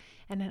life,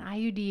 and an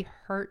IUD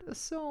hurt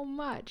so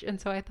much,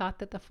 and so I thought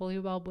that the Foley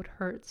bulb would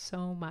hurt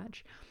so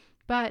much.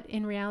 But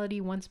in reality,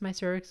 once my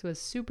cervix was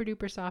super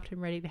duper soft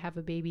and ready to have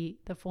a baby,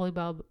 the Foley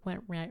bulb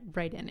went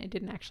right in. It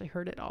didn't actually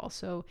hurt at all.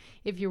 So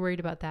if you're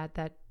worried about that,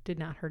 that did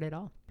not hurt at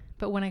all.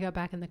 But when I got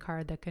back in the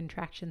car, the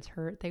contractions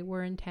hurt. They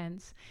were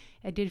intense.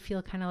 I did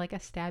feel kind of like a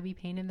stabby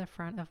pain in the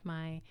front of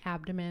my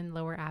abdomen,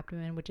 lower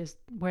abdomen, which is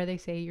where they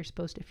say you're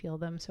supposed to feel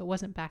them. So it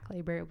wasn't back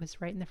labor. It was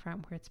right in the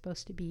front where it's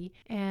supposed to be.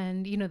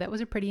 And, that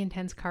was a pretty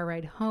intense car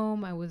ride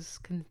home. I was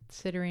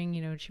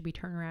considering, should we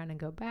turn around and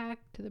go back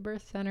to the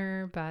birth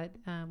center? But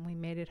we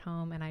made it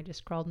home and I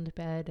just crawled into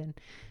bed and,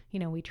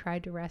 we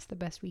tried to rest the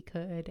best we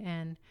could.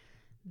 And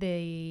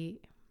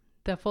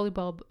the Foley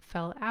bulb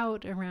fell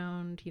out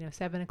around,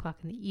 7 o'clock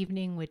in the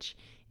evening, which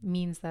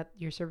means that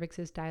your cervix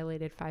is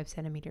dilated 5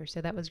 centimeters.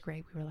 So that was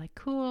great. We were like,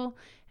 cool.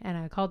 And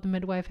I called the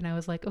midwife and I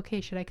was like, okay,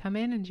 should I come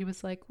in? And she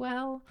was like,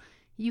 well,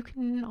 you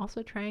can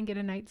also try and get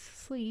a night's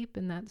sleep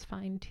and that's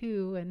fine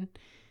too.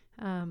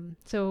 And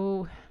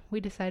so we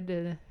decided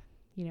to,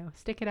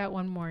 stick it out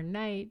one more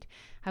night.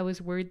 I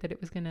was worried that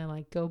it was going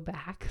to go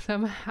back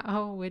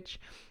somehow, which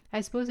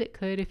I suppose it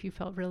could if you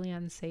felt really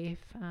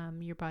unsafe.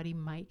 Your body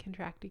might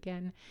contract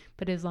again,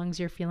 but as long as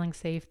you're feeling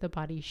safe, the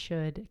body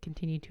should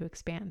continue to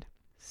expand.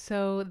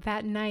 So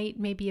that night,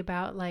 maybe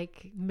about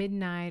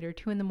midnight or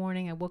 2 a.m,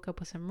 I woke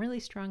up with some really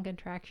strong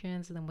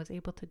contractions and then was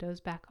able to doze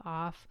back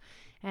off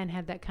and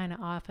had that kind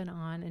of off and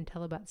on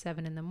until about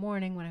 7 a.m.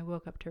 when I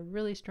woke up to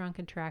really strong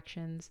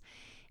contractions.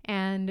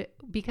 And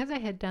because I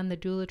had done the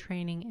doula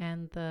training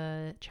and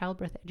the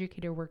childbirth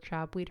educator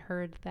workshop, we'd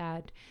heard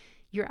that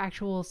your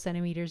actual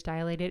centimeters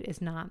dilated is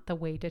not the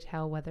way to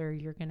tell whether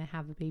you're going to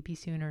have a baby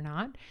soon or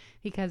not,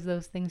 because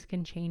those things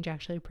can change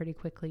actually pretty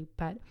quickly.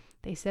 But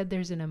they said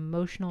there's an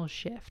emotional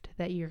shift,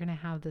 that you're going to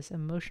have this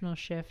emotional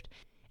shift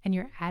and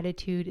your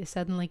attitude is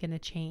suddenly going to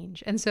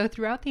change. And so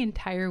throughout the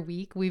entire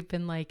week, we've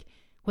been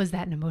Was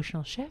that an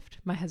emotional shift?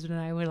 My husband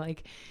and I were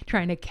like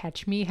trying to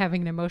catch me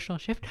having an emotional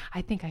shift.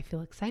 I think I feel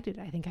excited.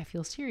 I think I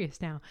feel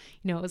serious now.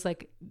 It was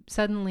like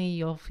suddenly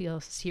you'll feel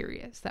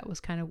serious. That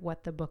was kind of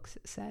what the book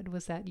said,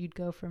 was that you'd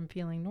go from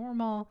feeling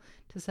normal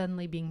to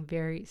suddenly being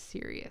very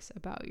serious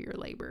about your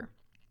labor.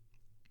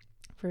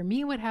 For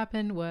me, what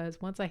happened was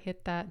once I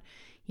hit that,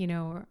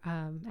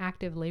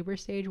 active labor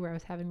stage where I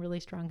was having really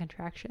strong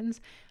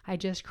contractions, I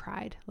just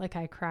cried. Like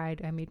I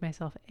cried. I made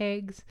myself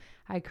eggs.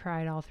 I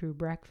cried all through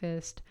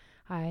breakfast.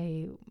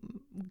 I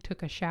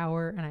took a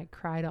shower and I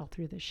cried all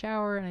through the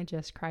shower, and I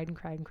just cried and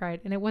cried and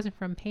cried. And it wasn't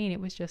from pain.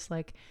 It was just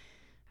like,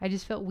 I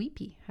just felt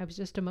weepy. I was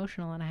just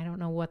emotional, and I don't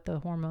know what the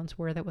hormones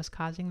were that was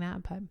causing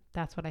that, but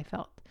that's what I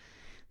felt.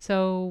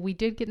 So we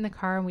did get in the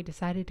car and we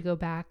decided to go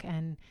back,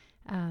 and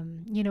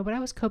but I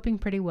was coping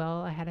pretty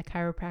well. I had a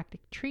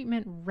chiropractic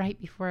treatment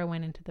right before I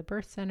went into the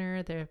birth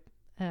center. The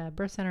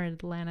birth center in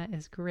Atlanta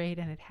is great,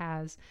 and it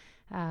has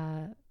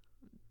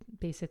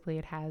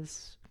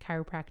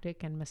chiropractic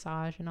and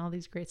massage and all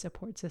these great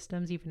support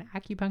systems, even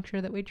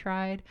acupuncture that we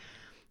tried.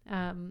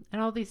 And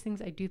all these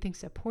things I do think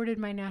supported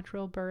my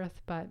natural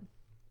birth, but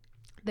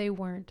they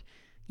weren't,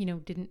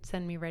 didn't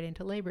send me right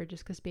into labor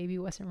just because baby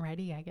wasn't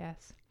ready, I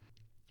guess.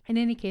 In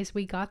any case,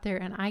 we got there,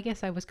 and I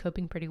guess I was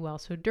coping pretty well.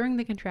 So during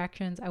the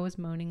contractions, I was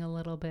moaning a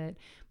little bit,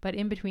 but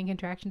in between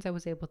contractions, I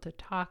was able to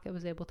talk, I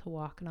was able to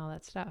walk and all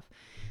that stuff.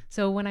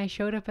 So when I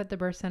showed up at the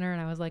birth center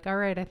and I was like, all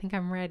right, I think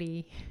I'm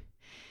ready.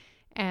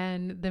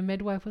 And the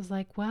midwife was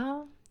like,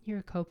 well,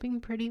 you're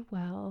coping pretty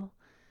well.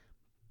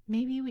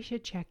 Maybe we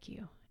should check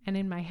you. And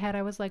in my head,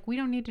 I was like, we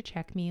don't need to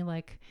check me.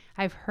 Like,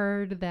 I've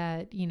heard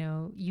that,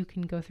 you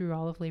can go through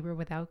all of labor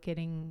without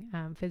getting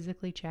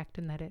physically checked,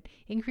 and that it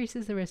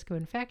increases the risk of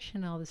infection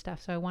and all this stuff.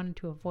 So I wanted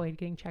to avoid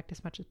getting checked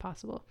as much as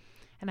possible.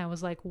 And I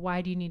was like, why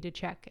do you need to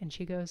check? And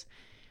she goes,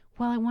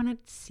 well, I want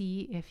to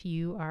see if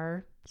you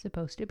are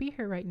supposed to be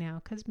here right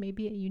now, because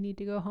maybe you need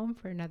to go home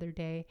for another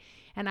day.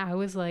 And I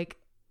was like,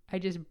 I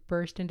just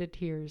burst into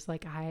tears.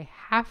 Like, I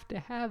have to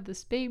have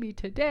this baby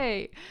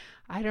today.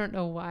 I don't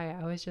know why.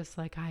 I was just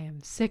like, I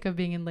am sick of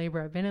being in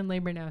labor. I've been in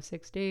labor now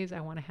 6 days.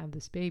 I want to have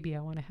this baby. I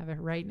want to have it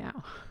right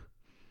now.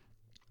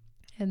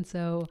 And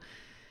so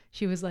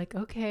she was like,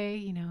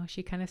 okay,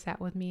 she kind of sat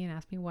with me and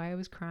asked me why I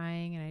was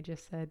crying. And I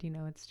just said,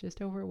 it's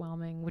just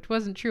overwhelming, which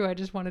wasn't true. I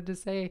just wanted to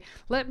say,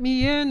 let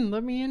me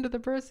into the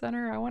birth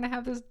center. I want to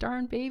have this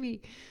darn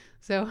baby.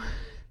 So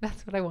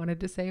that's what I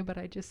wanted to say. But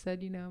I just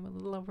said, I'm a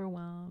little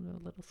overwhelmed, I'm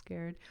a little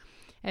scared.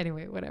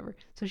 Anyway, whatever.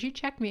 So she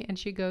checked me and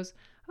she goes,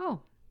 oh,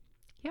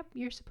 yep,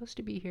 you're supposed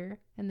to be here.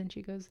 And then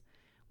she goes,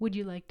 would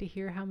you like to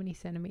hear how many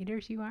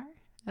centimeters you are?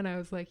 And I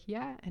was like,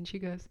 yeah. And she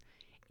goes,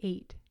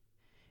 8.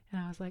 And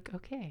I was like,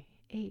 okay,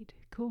 8.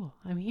 Cool.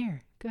 I'm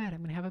here. Good. I'm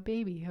going to have a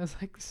baby. I was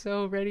like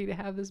so ready to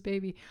have this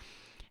baby.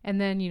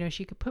 And then,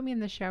 she could put me in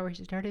the shower.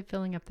 She started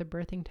filling up the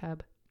birthing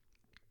tub.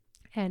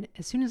 And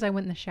as soon as I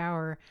went in the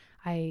shower,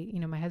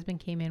 my husband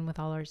came in with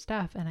all our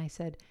stuff, and I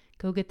said,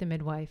 go get the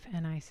midwife.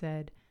 And I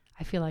said,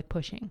 I feel like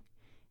pushing.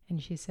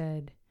 And she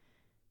said,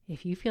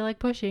 if you feel like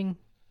pushing,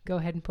 go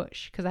ahead and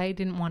push. Because I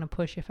didn't want to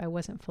push if I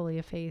wasn't fully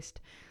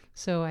effaced.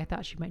 So I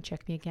thought she might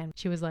check me again.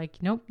 She was like,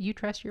 nope, you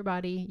trust your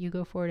body. You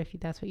go for it if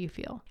that's what you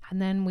feel.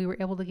 And then we were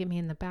able to get me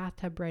in the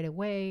bathtub right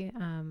away.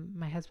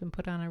 My husband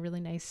put on a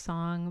really nice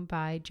song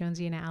by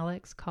Jonesy and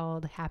Alex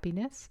called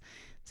Happiness.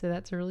 So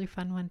that's a really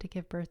fun one to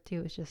give birth to.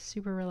 It was just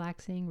super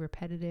relaxing,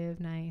 repetitive,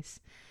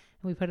 nice.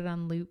 And we put it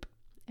on loop.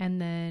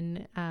 And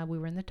then we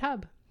were in the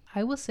tub.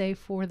 I will say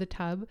for the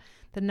tub,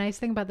 the nice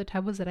thing about the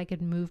tub was that I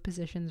could move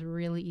positions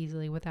really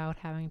easily without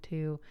having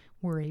to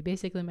worry.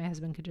 Basically, my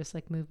husband could just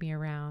move me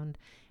around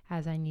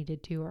as I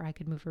needed to, or I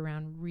could move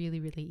around really,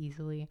 really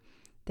easily.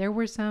 There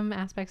were some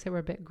aspects that were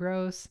a bit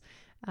gross.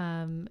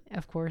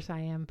 Of course, I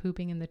am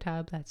pooping in the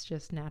tub. That's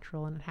just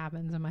natural and it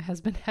happens. And my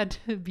husband had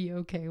to be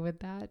okay with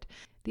that.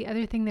 The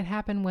other thing that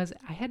happened was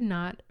I had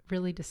not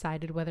really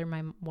decided whether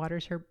my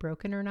waters were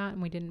broken or not.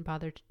 And we didn't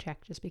bother to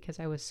check just because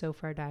I was so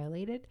far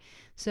dilated.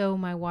 So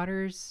my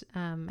waters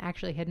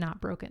actually had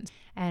not broken.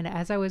 And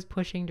as I was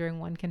pushing during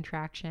one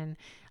contraction,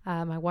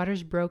 my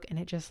waters broke and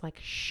it just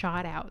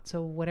shot out.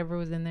 So whatever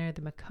was in there,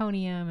 the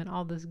meconium and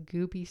all this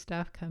goopy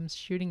stuff comes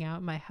shooting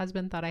out. My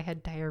husband thought I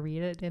had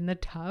diarrhea in the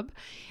tub.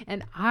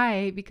 And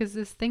because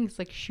this thing's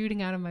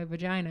shooting out of my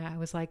vagina, I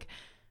was like,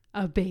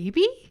 a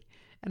baby?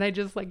 And I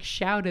just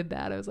shouted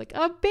that. I was like,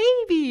 a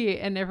baby.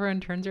 And everyone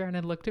turns around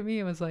and looked at me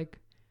and was like,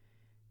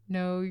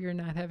 no, you're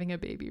not having a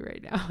baby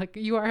right now.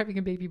 You are having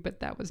a baby, but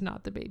that was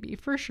not the baby.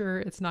 For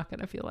sure, it's not going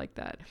to feel like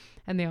that.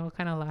 And they all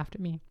kind of laughed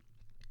at me.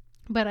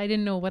 But I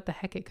didn't know what the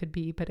heck it could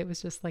be, but it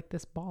was just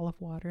this ball of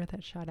water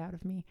that shot out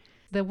of me.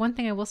 The one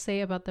thing I will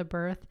say about the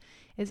birth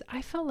is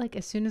I felt like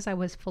as soon as I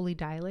was fully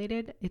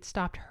dilated, it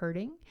stopped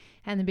hurting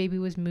and the baby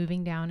was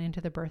moving down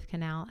into the birth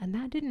canal. And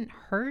that didn't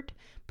hurt,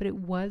 but it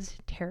was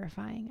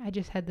terrifying. I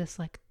just had this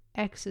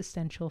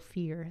existential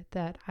fear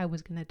that I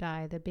was going to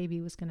die, that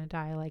baby was going to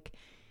die.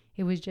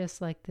 It was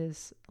just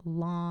this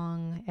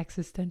long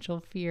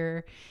existential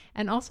fear.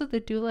 And also the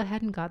doula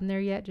hadn't gotten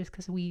there yet just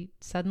because we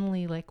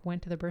suddenly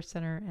went to the birth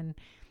center and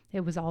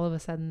it was all of a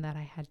sudden that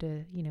I had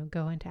to,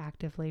 go into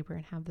active labor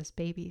and have this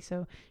baby.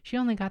 So she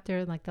only got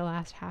there like the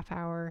last half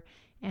hour.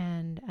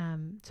 And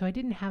so I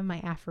didn't have my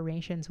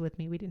affirmations with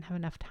me. We didn't have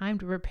enough time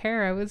to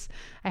prepare.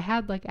 I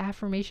had like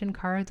affirmation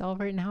cards all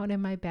written out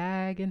in my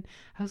bag, and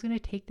I was going to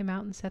take them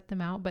out and set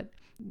them out, but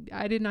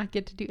I did not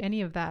get to do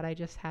any of that. I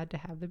just had to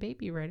have the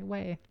baby right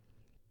away.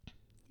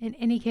 In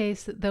any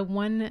case, the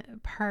one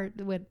part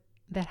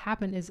that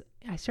happened is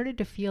I started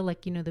to feel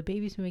like, the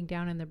baby's moving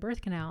down in the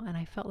birth canal, and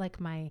I felt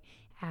like my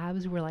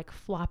abs were like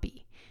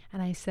floppy.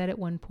 And I said at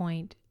one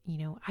point,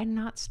 I'm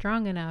not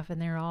strong enough.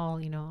 And they're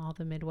all, all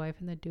the midwife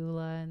and the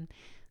doula and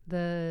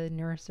the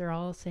nurse are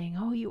all saying,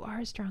 oh, you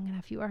are strong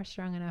enough. You are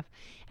strong enough.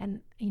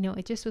 And,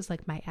 it just was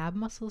like my ab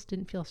muscles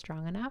didn't feel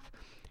strong enough.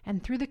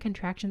 And through the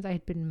contractions, I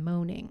had been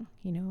moaning,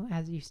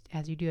 as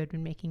you do, I'd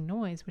been making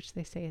noise, which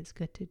they say is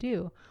good to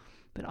do.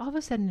 But all of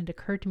a sudden it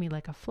occurred to me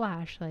like a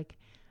flash, like,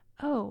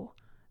 oh,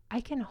 I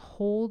can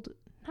hold,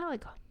 not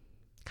like,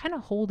 kind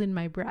of hold in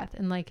my breath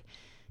and like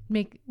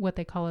make what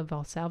they call a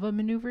Valsalva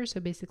maneuver. So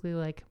basically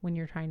like when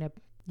you're trying to,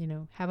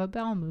 have a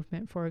bowel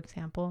movement, for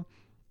example,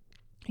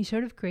 you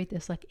sort of create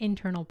this like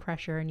internal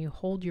pressure and you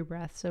hold your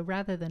breath. So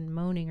rather than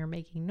moaning or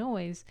making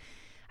noise,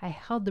 I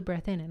held the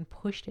breath in and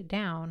pushed it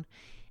down.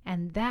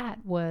 And that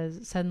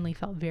suddenly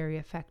felt very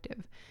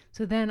effective.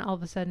 So then all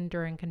of a sudden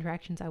during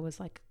contractions, I was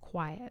like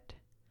quiet.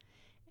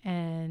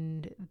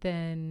 And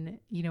then,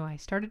 I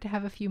started to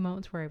have a few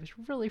moments where I was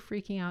really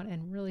freaking out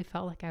and really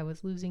felt like I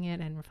was losing it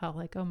and felt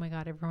like, oh my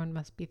God, everyone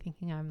must be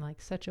thinking I'm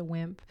like such a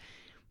wimp.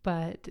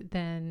 But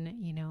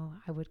then,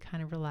 I would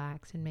kind of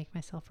relax and make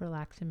myself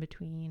relax in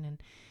between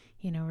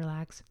and,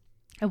 relax.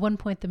 At one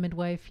point, the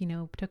midwife,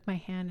 took my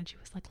hand and she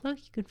was like, look,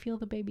 you can feel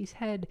the baby's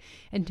head.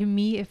 And to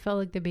me, it felt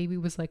like the baby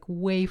was like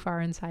way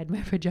far inside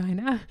my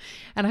vagina.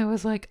 And I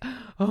was like,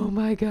 oh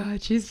my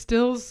God, she's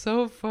still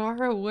so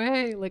far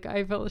away. Like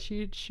I felt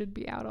she should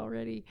be out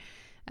already.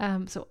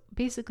 So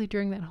basically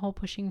during that whole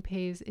pushing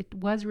phase, it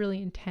was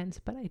really intense,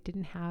 but I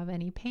didn't have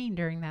any pain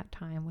during that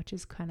time, which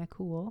is kind of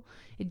cool.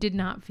 It did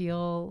not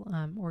feel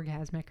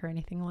orgasmic or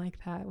anything like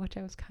that, which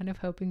I was kind of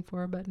hoping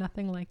for, but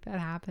nothing like that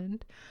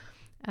happened.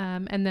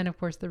 And then of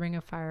course the ring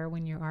of fire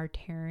when you are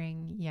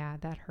tearing, yeah,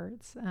 that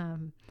hurts.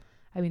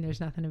 There's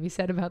nothing to be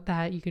said about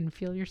that. You can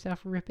feel yourself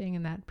ripping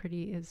and that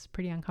is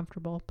pretty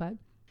uncomfortable, but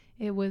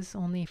it was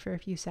only for a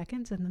few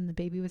seconds and then the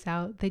baby was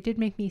out. They did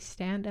make me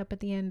stand up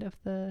at the end of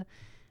the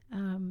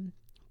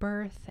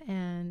birth,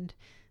 and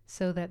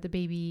so that the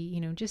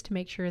baby, just to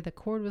make sure the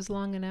cord was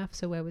long enough.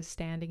 So I was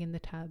standing in the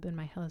tub and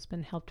my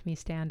husband helped me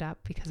stand up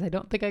because I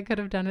don't think I could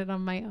have done it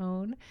on my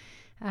own.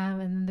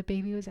 And then the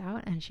baby was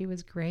out and she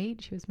was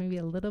great. She was maybe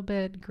a little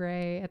bit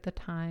gray at the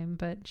time,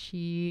 but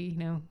she,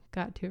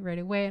 got to it right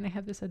away. And I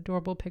have this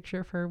adorable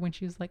picture of her when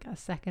she was like a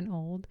second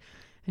old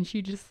and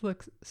she just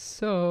looks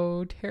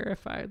so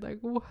terrified. Like,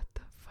 what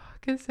the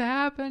fuck is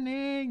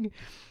happening?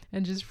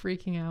 And just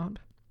freaking out.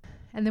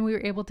 And then we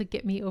were able to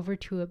get me over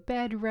to a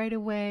bed right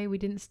away. We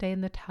didn't stay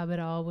in the tub at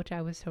all, which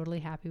I was totally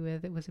happy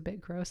with. It was a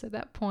bit gross at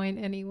that point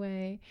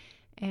anyway.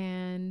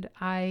 And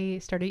I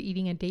started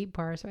eating a date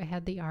bar. So I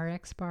had the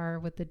RX bar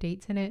with the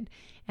dates in it.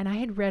 And I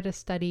had read a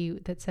study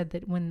that said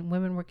that when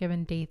women were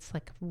given dates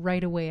like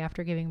right away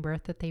after giving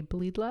birth, that they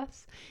bleed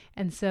less.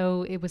 And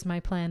so it was my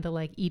plan to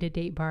like eat a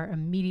date bar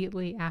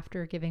immediately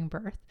after giving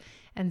birth.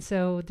 And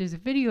so there's a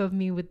video of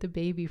me with the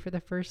baby for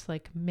the first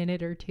like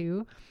minute or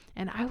two.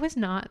 And I was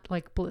not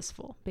like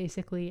blissful.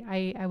 Basically,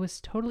 I was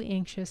totally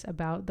anxious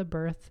about the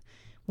birth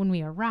when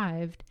we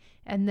arrived.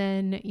 And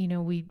then,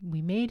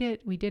 we made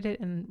it, we did it.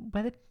 And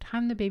by the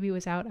time the baby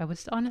was out, I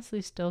was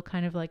honestly still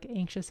kind of like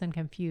anxious and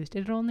confused.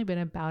 It had only been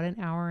about an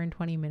hour and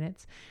 20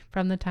 minutes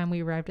from the time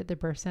we arrived at the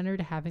birth center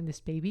to having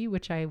this baby,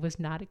 which I was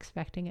not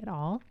expecting at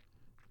all.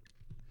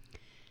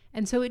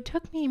 And so it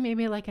took me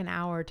maybe like an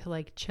hour to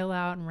like chill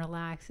out and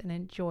relax and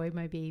enjoy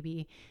my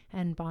baby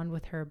and bond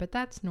with her. But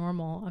that's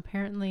normal.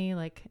 Apparently,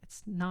 like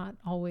it's not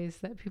always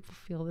that people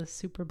feel this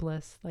super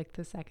bliss like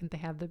the second they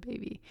have the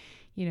baby.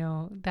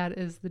 That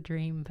is the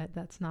dream, but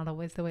that's not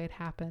always the way it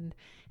happened.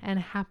 And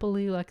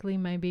happily, luckily,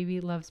 my baby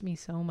loves me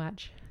so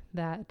much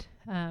that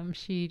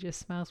she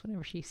just smiles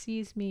whenever she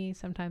sees me.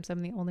 Sometimes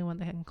I'm the only one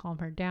that can calm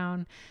her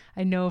down.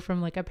 I know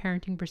from like a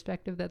parenting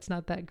perspective, that's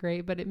not that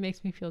great, but it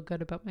makes me feel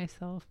good about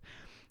myself.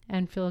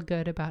 And feel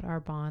good about our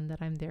bond,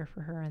 that I'm there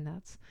for her, and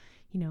that's,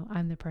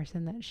 I'm the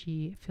person that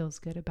she feels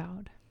good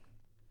about.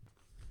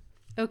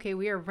 Okay,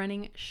 we are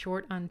running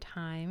short on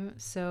time,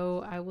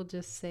 so I will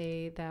just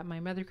say that my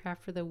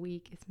mothercraft for the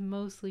week is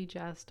mostly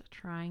just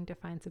trying to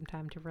find some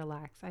time to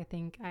relax. I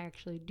think I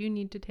actually do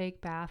need to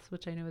take baths,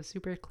 which I know is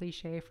super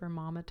cliche for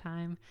mama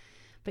time.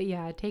 But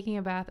yeah, taking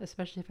a bath,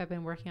 especially if I've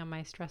been working on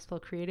my stressful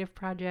creative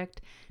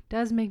project,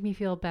 does make me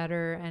feel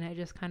better, and it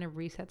just kind of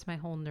resets my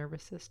whole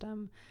nervous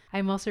system.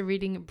 I'm also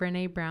reading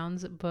Brené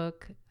Brown's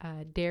book,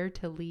 Dare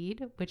to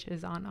Lead, which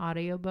is on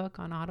audiobook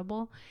on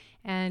Audible,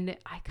 and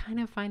I kind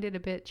of find it a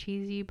bit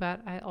cheesy,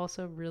 but I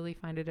also really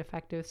find it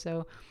effective.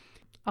 So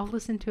I'll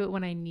listen to it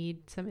when I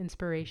need some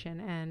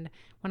inspiration. And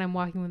when I'm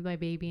walking with my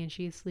baby and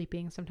she's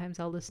sleeping, sometimes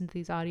I'll listen to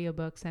these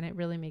audiobooks, and it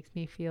really makes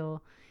me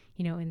feel,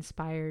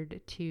 inspired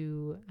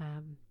to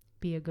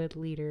be a good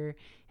leader.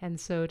 And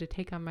so to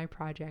take on my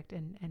project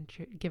and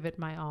give it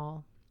my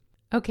all.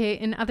 Okay,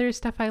 in other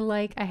stuff I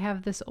like, I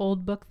have this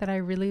old book that I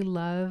really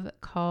love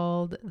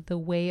called The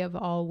Way of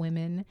All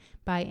Women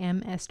by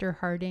M. Esther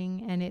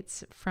Harding, and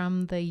it's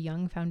from the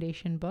Young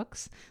Foundation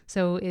books.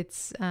 So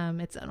it's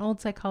an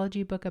old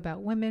psychology book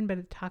about women, but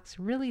it talks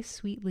really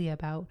sweetly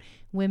about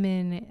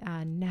women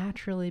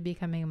naturally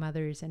becoming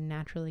mothers and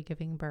naturally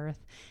giving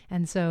birth.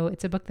 And so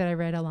it's a book that I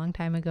read a long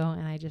time ago,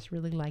 and I just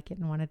really like it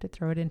and wanted to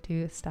throw it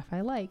into stuff I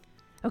like.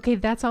 Okay,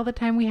 that's all the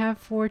time we have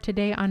for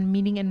today on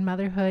Meaning in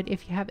Motherhood.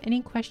 If you have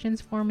any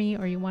questions for me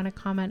or you want to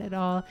comment at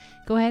all,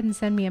 go ahead and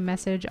send me a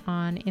message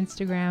on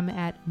Instagram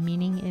at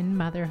Meaning in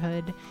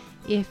Motherhood.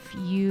 If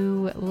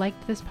you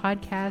liked this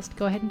podcast,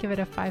 go ahead and give it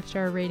a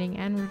 5-star rating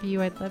and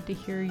review. I'd love to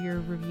hear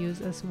your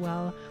reviews as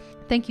well.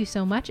 Thank you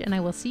so much, and I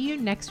will see you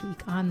next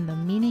week on the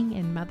Meaning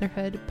in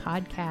Motherhood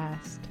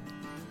podcast.